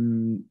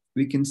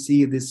we can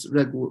see this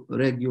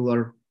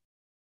regular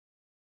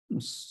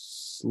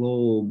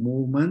slow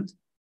movement.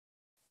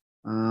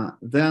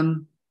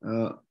 Then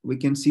we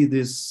can see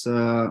this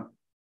one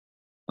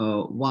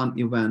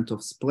event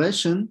of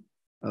splashing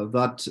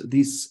that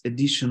this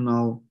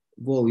additional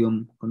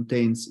volume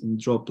contains in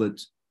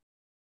droplet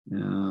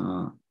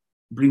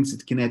brings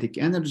it kinetic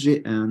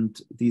energy,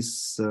 and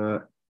this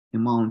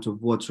amount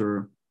of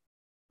water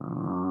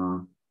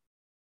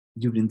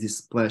during this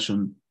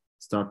splashing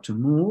start to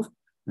move.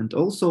 And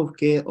also,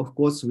 okay, of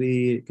course,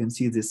 we can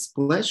see this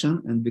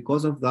splashing, and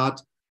because of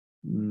that,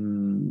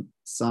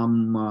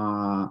 some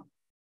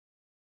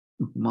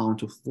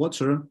amount of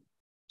water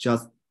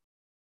just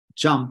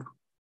jump,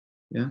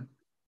 yeah,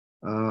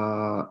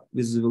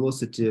 with the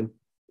velocity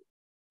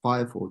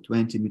 5 or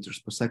 20 meters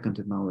per second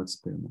in our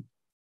experiment.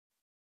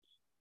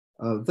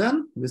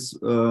 Then with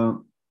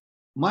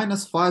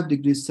minus 5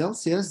 degrees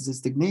Celsius, the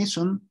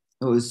stagnation,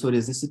 the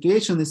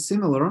situation is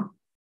similar.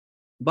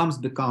 Bumps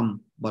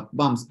become a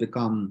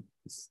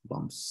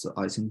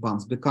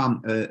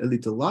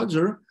little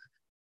larger.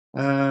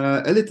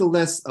 A little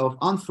less of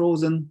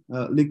unfrozen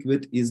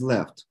liquid is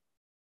left.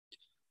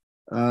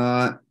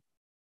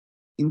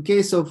 In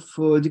case of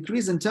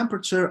decrease in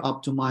temperature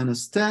up to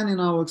minus 10 in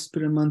our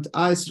experiment,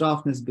 ice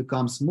roughness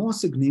becomes more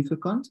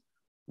significant.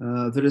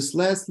 There is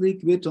less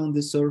liquid on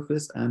the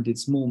surface, and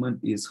its movement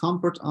is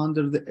hampered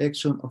under the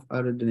action of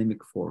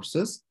aerodynamic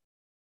forces.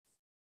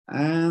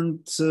 And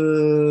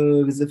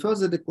with the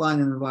further decline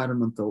in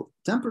environmental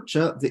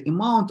temperature, the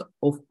amount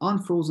of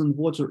unfrozen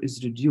water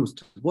is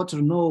reduced.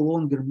 Water no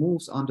longer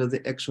moves under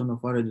the action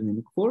of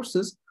aerodynamic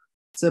forces.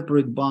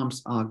 Separate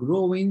bumps are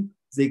growing.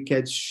 They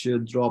catch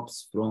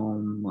drops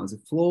from the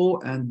flow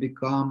and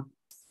become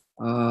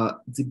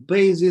the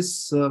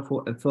basis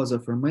for a further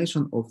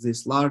formation of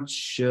this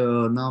large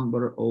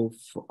number of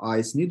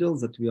ice needles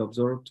that we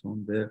observed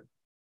on the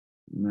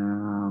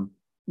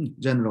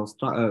general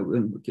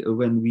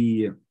when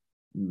we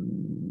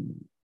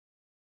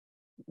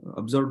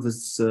observe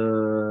this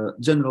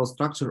general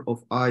structure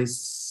of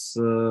ice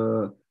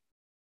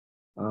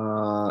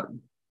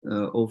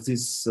of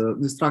this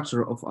the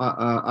structure of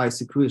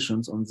ice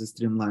accretions on the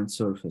streamlined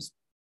surface.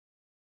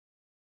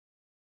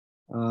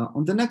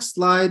 On the next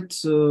slide,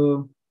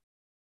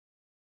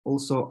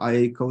 also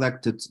I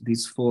collected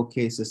these 4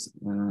 cases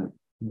in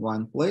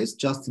one place,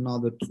 just in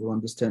order to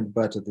understand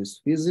better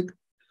this physics,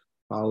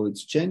 how it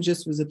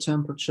changes with the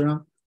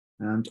temperature,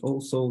 and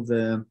also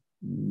the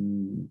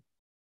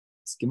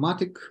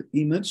schematic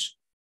image.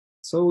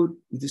 So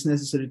it is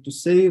necessary to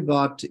say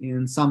that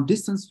in some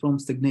distance from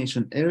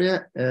stagnation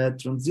area, a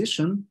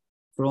transition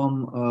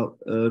from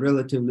a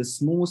relatively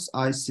smooth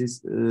icy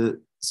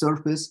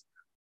surface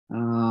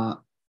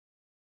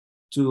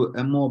to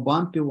a more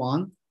bumpy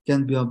one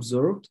can be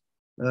observed,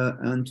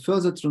 and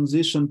further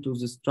transition to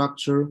the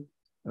structure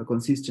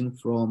consisting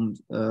from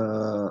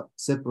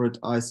separate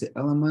icy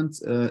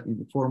elements in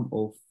the form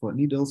of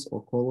needles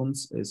or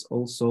columns is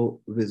also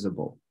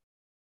visible.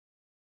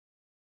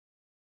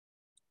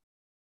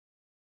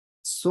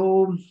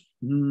 So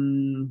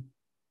the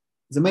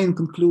main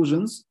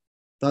conclusions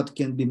that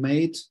can be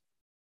made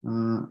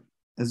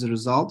as a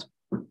result,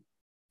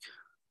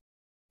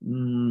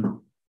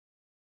 in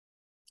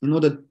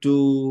order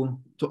to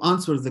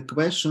answer the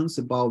questions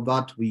about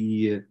that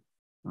we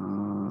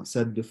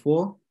said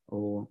before,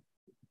 or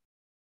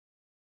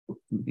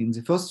in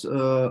the first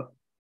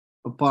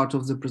part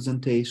of the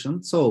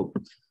presentation. So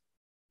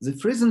the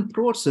freezing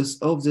process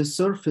of the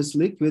surface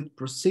liquid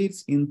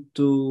proceeds in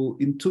 2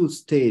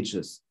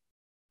 stages.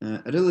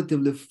 A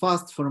relatively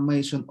fast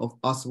formation of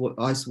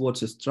ice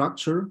water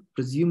structure,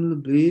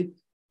 presumably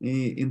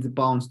in the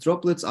bounce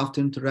droplets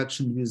after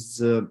interaction with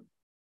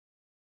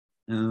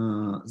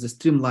the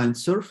streamlined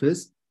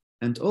surface,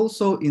 and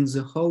also in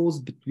the holes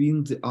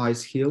between the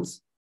ice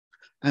hills,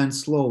 and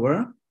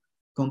slower,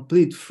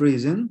 complete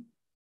freezing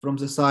from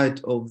the side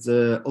of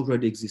the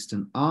already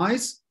existing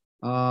ice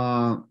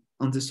on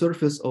the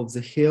surface of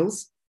the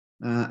hills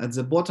at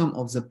the bottom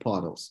of the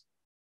puddles.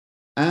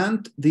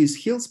 And these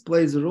hills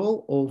play the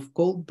role of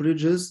cold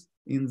bridges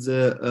in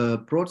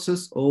the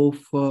process of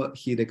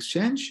heat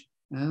exchange,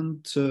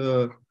 and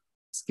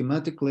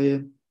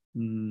schematically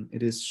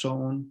it is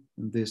shown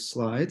in this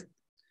slide.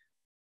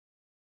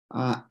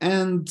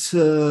 And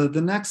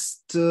the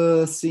next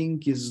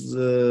thing is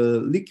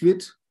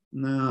liquid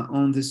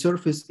on the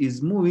surface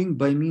is moving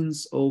by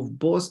means of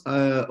both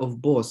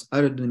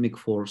aerodynamic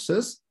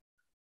forces,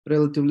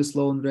 relatively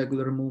slow and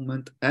regular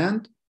movement,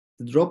 and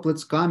the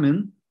droplets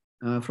coming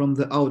from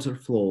the outer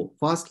flow,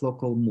 fast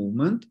local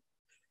movement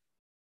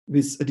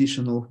with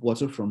additional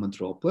water from a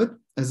droplet,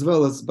 as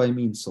well as by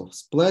means of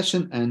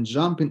splashing and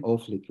jumping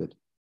of liquid.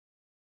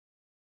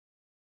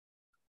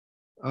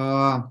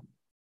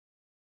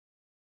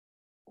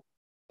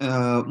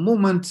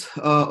 Movement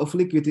of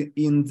liquid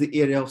in the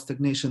area of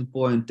stagnation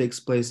point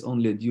takes place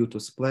only due to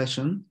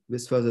splashing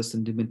with further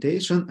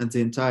sedimentation and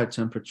the entire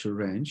temperature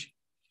range.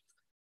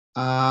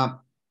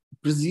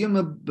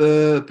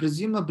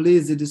 Presumably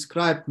the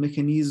described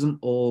mechanism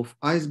of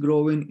ice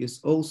growing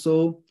is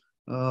also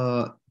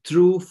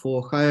true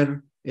for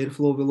higher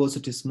airflow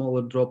velocity,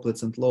 smaller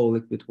droplets, and low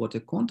liquid water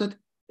content.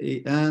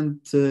 And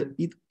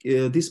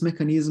this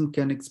mechanism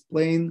can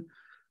explain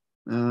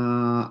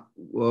the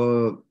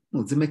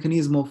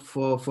mechanism of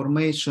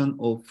formation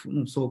of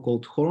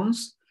so-called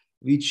horns,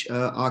 which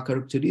are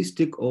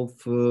characteristic of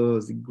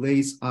the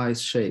glaze ice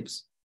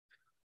shapes.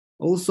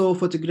 Also,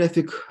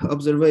 photographic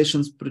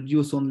observations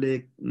produce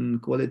only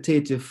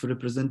qualitative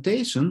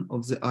representation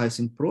of the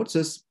icing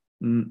process.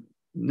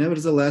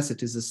 Nevertheless,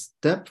 it is a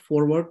step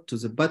forward to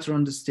the better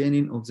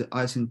understanding of the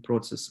icing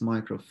process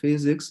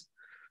microphysics,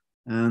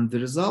 and the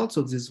results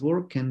of this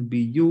work can be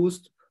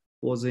used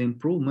for the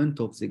improvement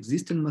of the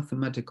existing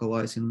mathematical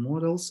icing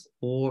models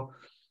or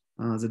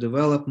the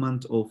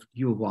development of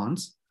new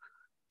ones.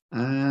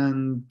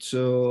 And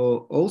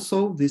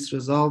also, these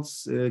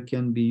results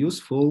can be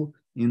useful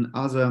in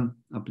other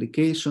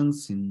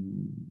applications,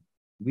 in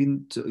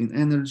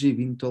energy,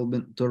 wind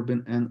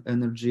turbine and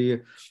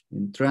energy,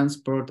 in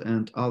transport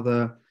and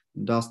other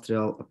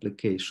industrial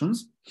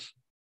applications.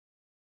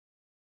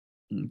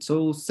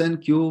 So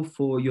thank you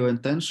for your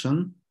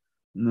attention.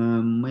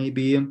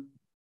 Maybe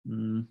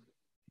you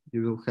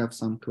will have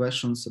some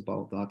questions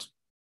about that.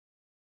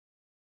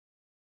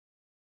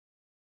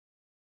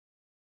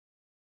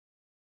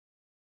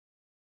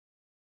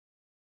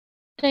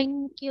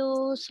 Thank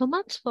you so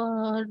much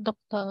for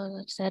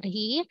Dr.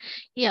 Serhii.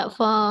 Yeah,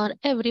 for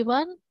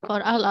everyone, for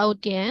all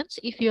audience,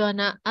 if you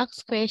wanna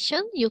ask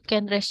question, you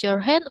can raise your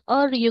hand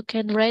or you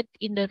can write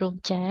in the room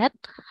chat.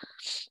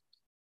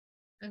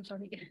 I'm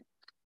sorry.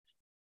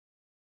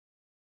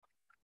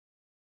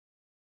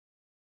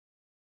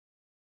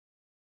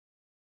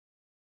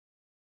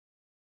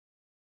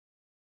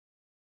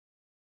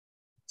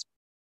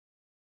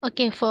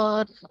 Okay,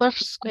 for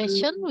first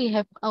question, we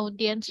have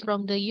audience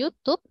from the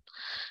YouTube,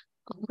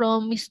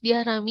 from Miss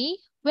Diarami.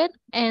 When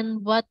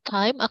and what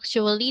time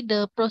actually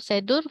the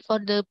procedure for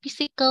the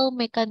physical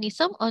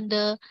mechanism on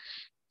the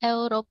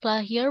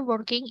aeroplane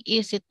working?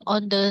 Is it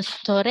on the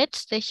storage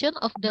station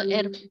of the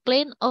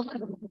airplane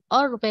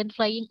or when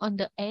flying on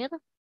the air?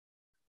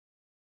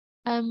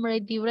 I'm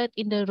ready, read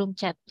in the room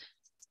chat.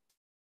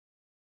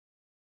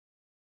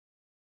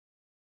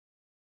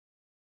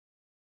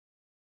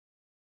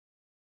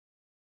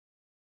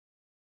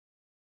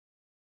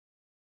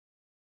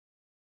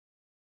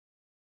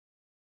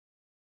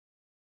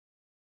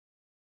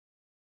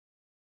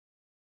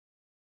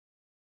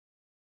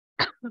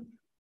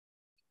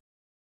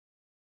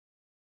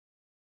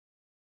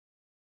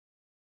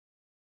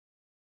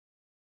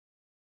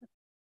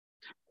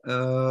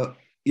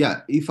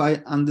 Yeah, if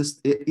I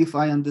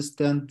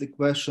understand the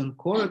question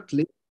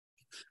correctly,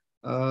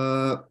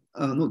 no,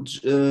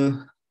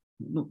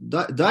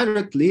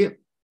 directly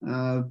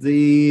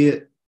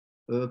the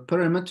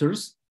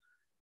parameters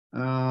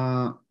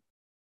of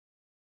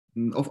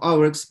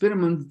our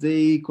experiment,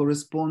 they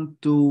correspond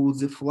to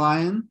the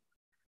flying.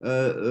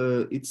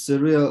 It's a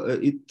real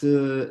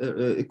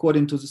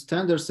according to the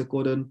standards,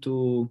 according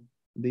to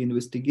the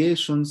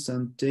investigations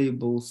and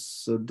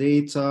tables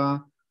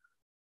data,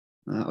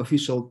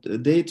 official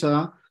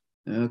data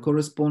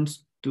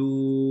corresponds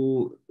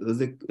to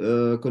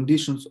the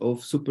conditions of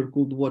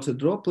supercooled water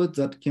droplet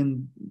that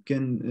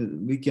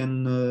we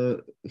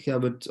can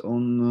have it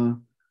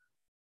on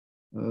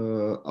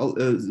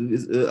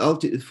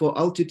for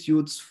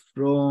altitudes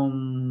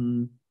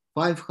from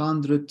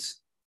 500.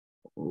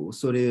 Oh,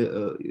 sorry.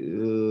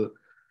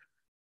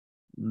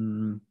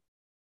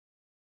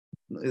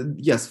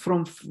 Yes,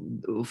 from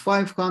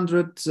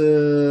 500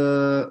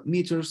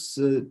 meters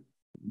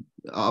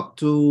up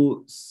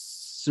to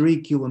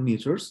 3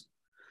 kilometers.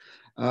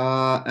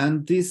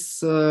 And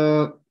these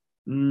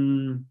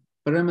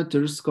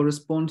parameters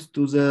correspond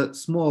to the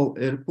small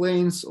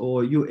airplanes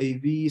or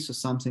UAVs or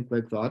something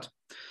like that.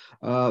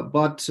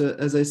 But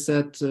as I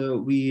said,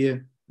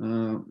 we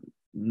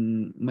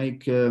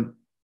make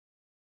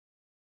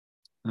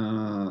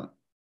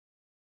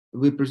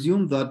we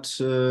presume that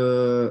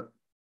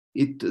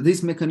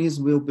this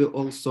mechanism will be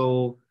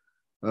also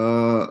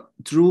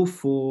true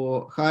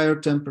for higher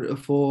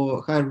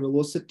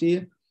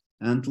velocity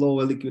and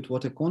lower liquid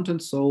water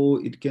content. So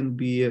it can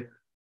be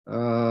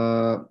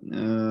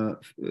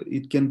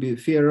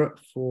fair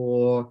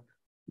for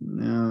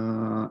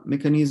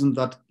mechanism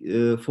that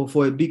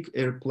for a big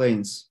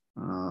airplanes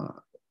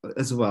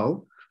as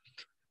well.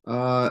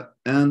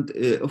 And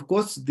of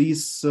course,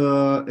 these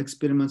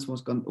experiments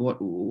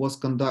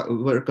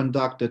were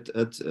conducted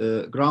at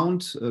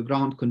ground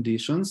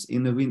conditions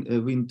in a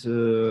wind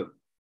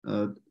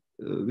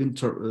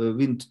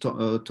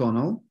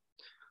tunnel.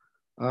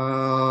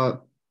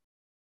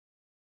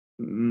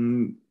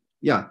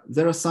 Yeah,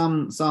 there are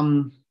some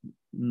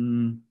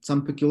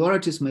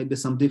peculiarities, maybe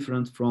some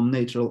different from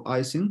natural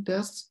icing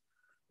tests,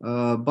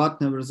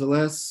 but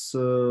nevertheless,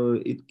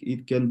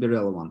 it can be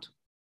relevant.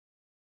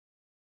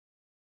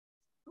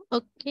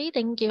 Okay,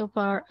 thank you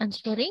for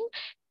answering.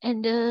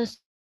 And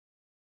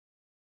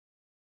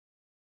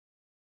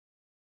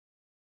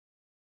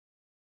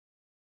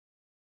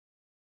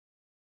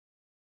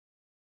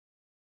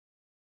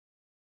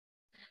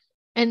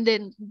And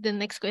then the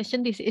next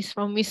question, this is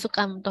from Miss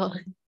Sukamto.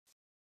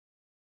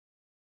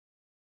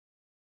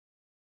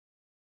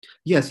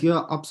 Yes, you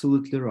are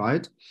absolutely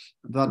right.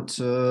 That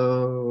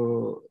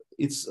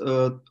it's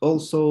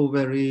also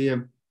very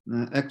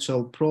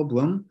actual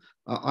problem,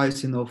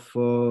 icing of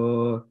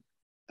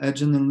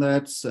engine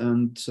inlets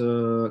and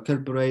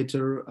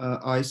carburetor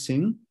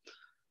icing.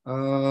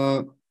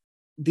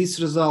 This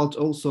result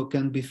also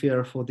can be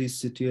fair for this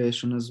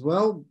situation as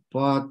well,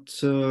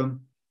 but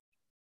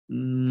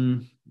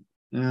in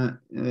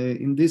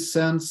this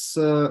sense,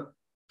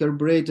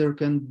 carburetor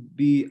can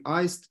be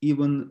iced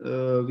even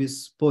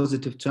with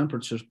positive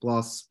temperatures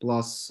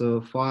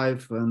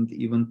 +5 and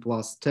even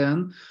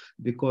 +10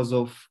 because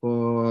of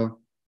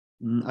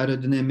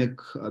aerodynamic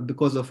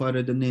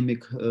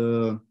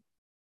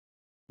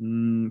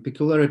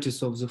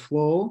peculiarities of the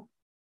flow.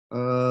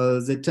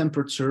 The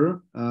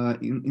temperature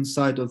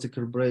inside of the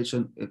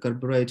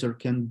carburetor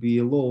can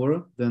be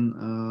lower than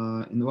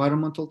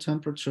environmental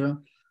temperature.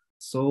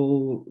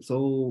 So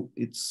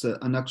it's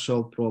an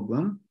actual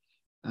problem.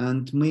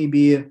 And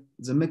maybe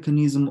the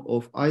mechanism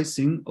of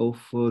icing, of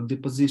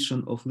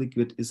deposition of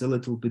liquid is a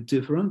little bit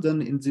different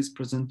than in this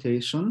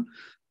presentation.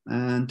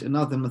 And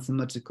another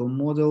mathematical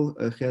model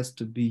has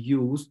to be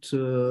used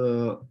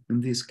in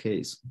this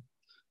case.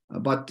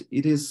 But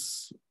it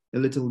is a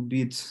little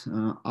bit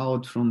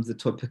out from the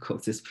topic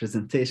of this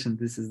presentation.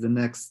 This is the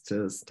next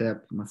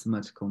step,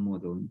 mathematical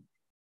modeling.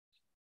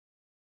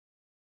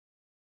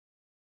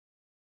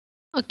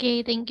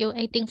 Okay, thank you.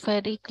 I think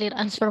very clear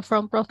answer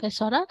from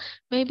Professor.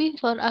 Maybe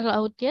for our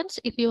audience,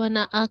 if you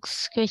wanna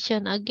ask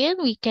question again,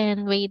 we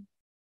can wait.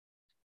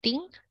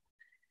 Wait.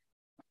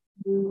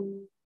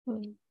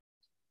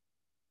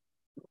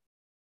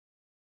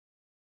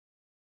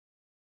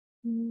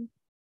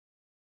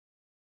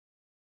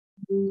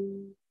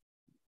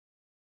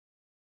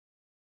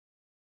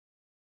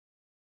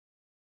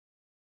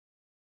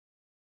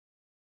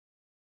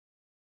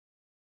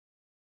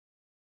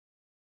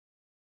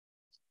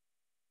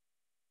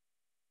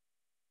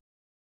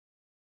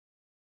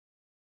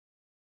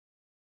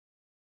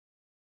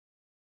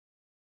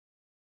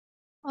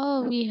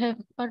 Oh, we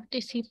have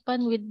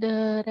participant with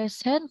the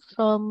raise hand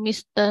from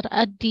Mr.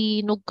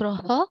 Adi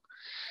Nugroho.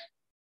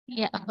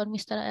 Yeah, for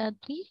Mr.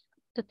 Adi,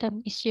 the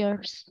time is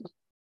yours.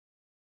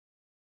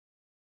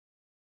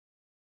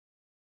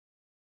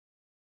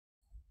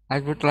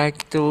 I would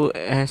like to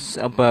ask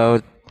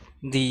about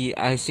the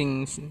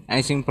icing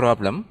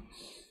problem.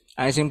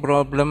 Icing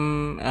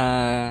problem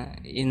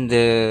in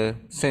the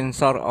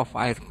sensor of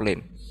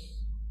airplane,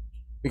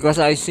 because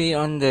I see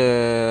on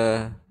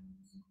the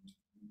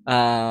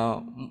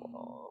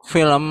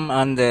film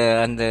on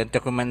the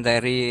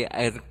documentary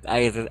air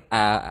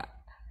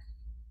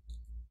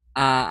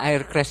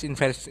crash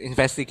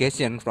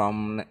investigation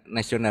from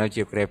National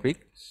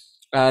Geographic.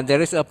 There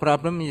is a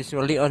problem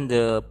usually on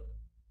the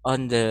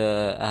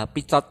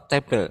pitot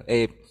table,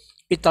 a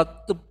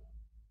pitot tube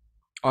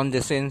on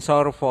the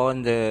sensor for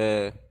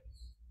the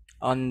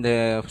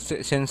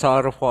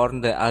sensor for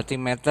the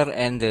altimeter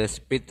and the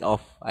speed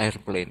of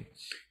airplane,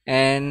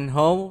 and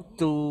how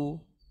to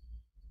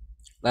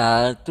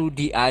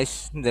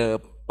de-ice the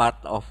part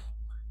of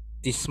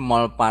this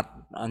small part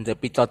on the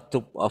pitot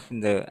tube of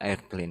the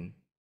airplane.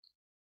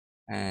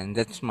 And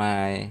that's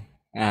my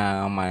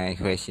my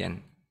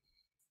question.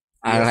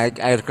 I Yes. like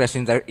air crash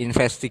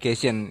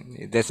investigation.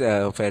 That's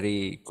a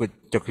very good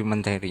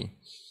documentary.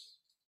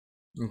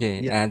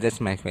 Okay, Yeah.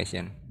 that's my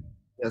question.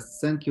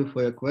 Yes, thank you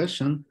for your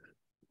question.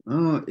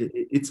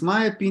 It's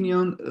my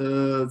opinion.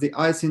 The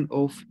icing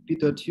of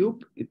pitot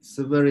tube, it's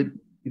a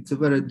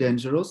very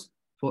dangerous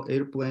for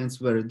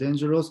airplanes. Very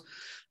dangerous,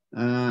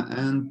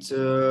 and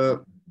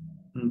the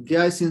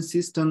icing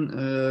system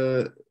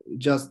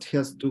just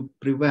has to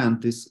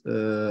prevent this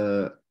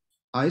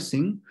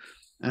icing.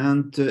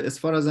 And as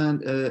far as I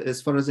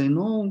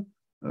know,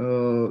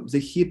 the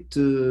heat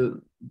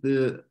the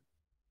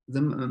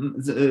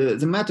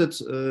method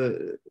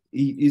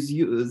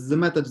the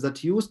method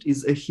that used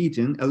is a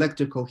heating,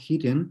 electrical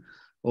heating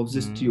of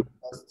this tube,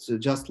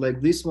 just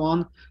like this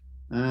one.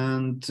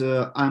 And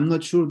I'm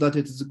not sure that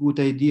it is a good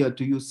idea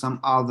to use some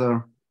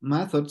other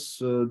methods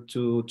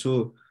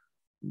to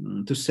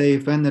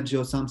save energy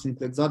or something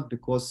like that,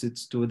 because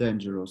it's too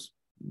dangerous.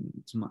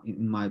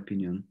 In my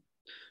opinion.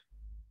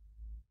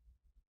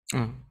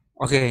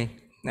 Okay,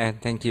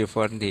 thank you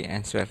for the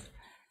answer.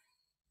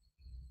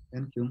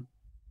 Thank you.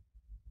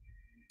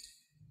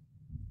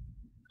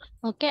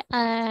 Okay,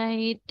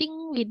 I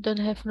think we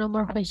don't have no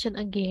more question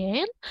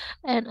again.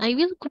 And I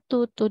will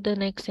go to the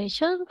next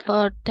session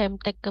for them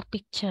take a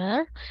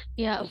picture.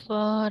 Yeah,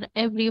 for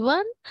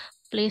everyone,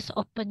 please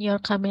open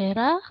your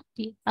camera.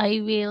 I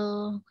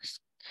will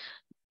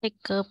take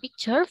a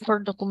picture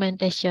for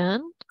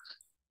documentation.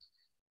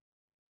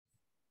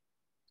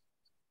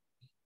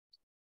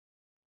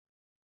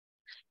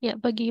 Ya,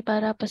 bagi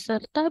para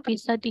peserta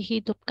bisa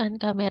dihidupkan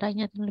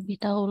kameranya terlebih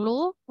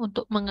dahulu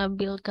untuk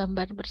mengambil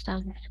gambar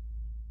bersama.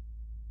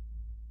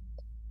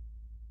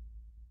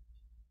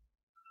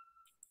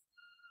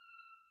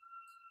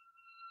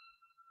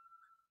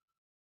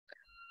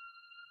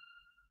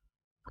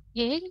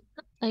 Okay,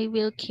 I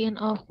will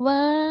count off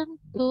 1,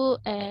 2,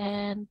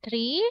 and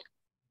 3.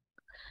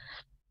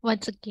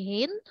 Once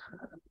again,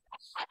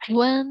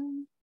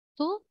 1,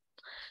 2,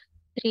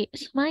 3.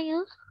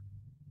 Smile.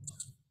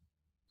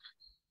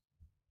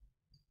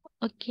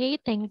 Okay,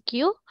 thank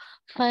you.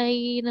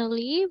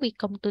 Finally, we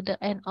come to the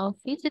end of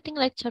visiting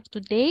lecture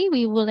today.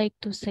 We would like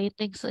to say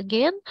thanks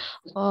again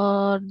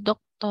for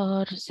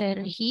Dr.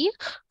 Serhii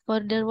for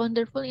their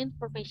wonderful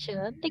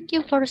information. Thank you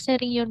for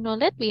sharing your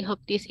knowledge. We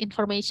hope this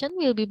information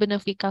will be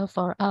beneficial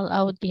for all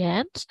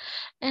audience.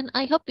 And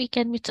I hope we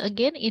can meet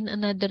again in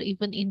another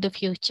event in the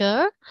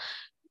future.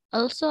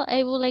 Also,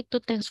 I would like to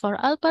thanks for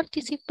all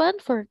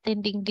participants for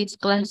attending this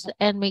class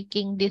and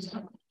making this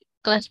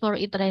class more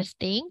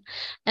interesting.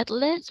 At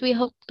least we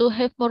hope to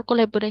have more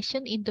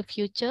collaboration in the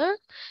future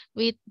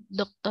with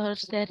Dr.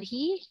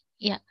 Serhii.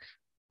 Yeah,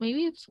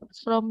 maybe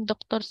from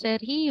Dr.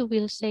 Serhii, you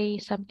will say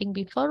something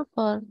before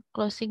for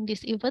closing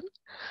this event.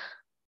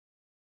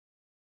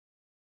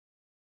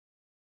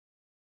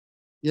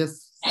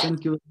 Yes,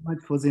 thank you very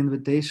much for the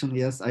invitation.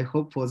 Yes, I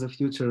hope for the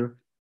future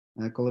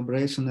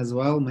collaboration as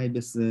well,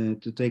 maybe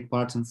to take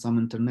part in some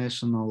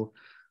international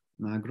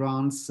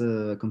grants,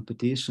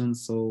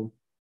 competitions. So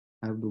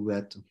I'll do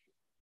that.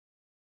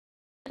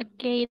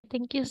 Okay,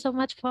 thank you so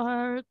much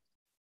for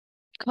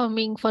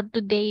coming for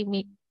today,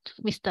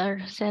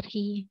 Mr.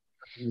 Serhii.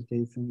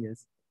 Invitation,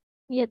 yes.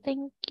 Yeah,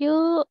 thank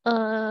you.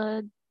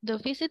 The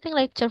visiting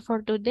lecture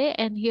for today,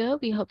 and here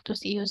we hope to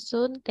see you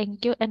soon.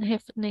 Thank you and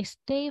have a nice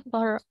day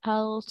for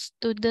all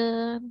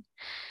students.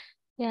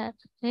 Yeah,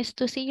 nice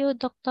to see you,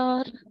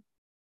 Doctor.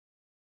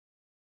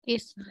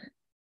 Yes,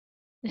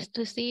 nice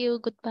to see you.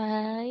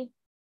 Goodbye.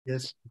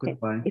 Yes,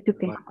 goodbye. Itu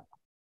kayak,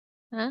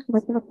 Huh?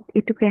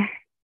 itu kayak,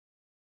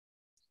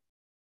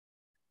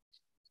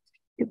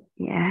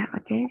 yeah,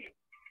 okay.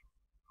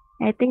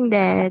 I think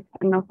that's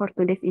enough for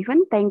today's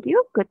event. Thank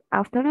you. Good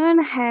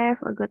afternoon. Have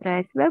a good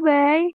rest. Bye bye.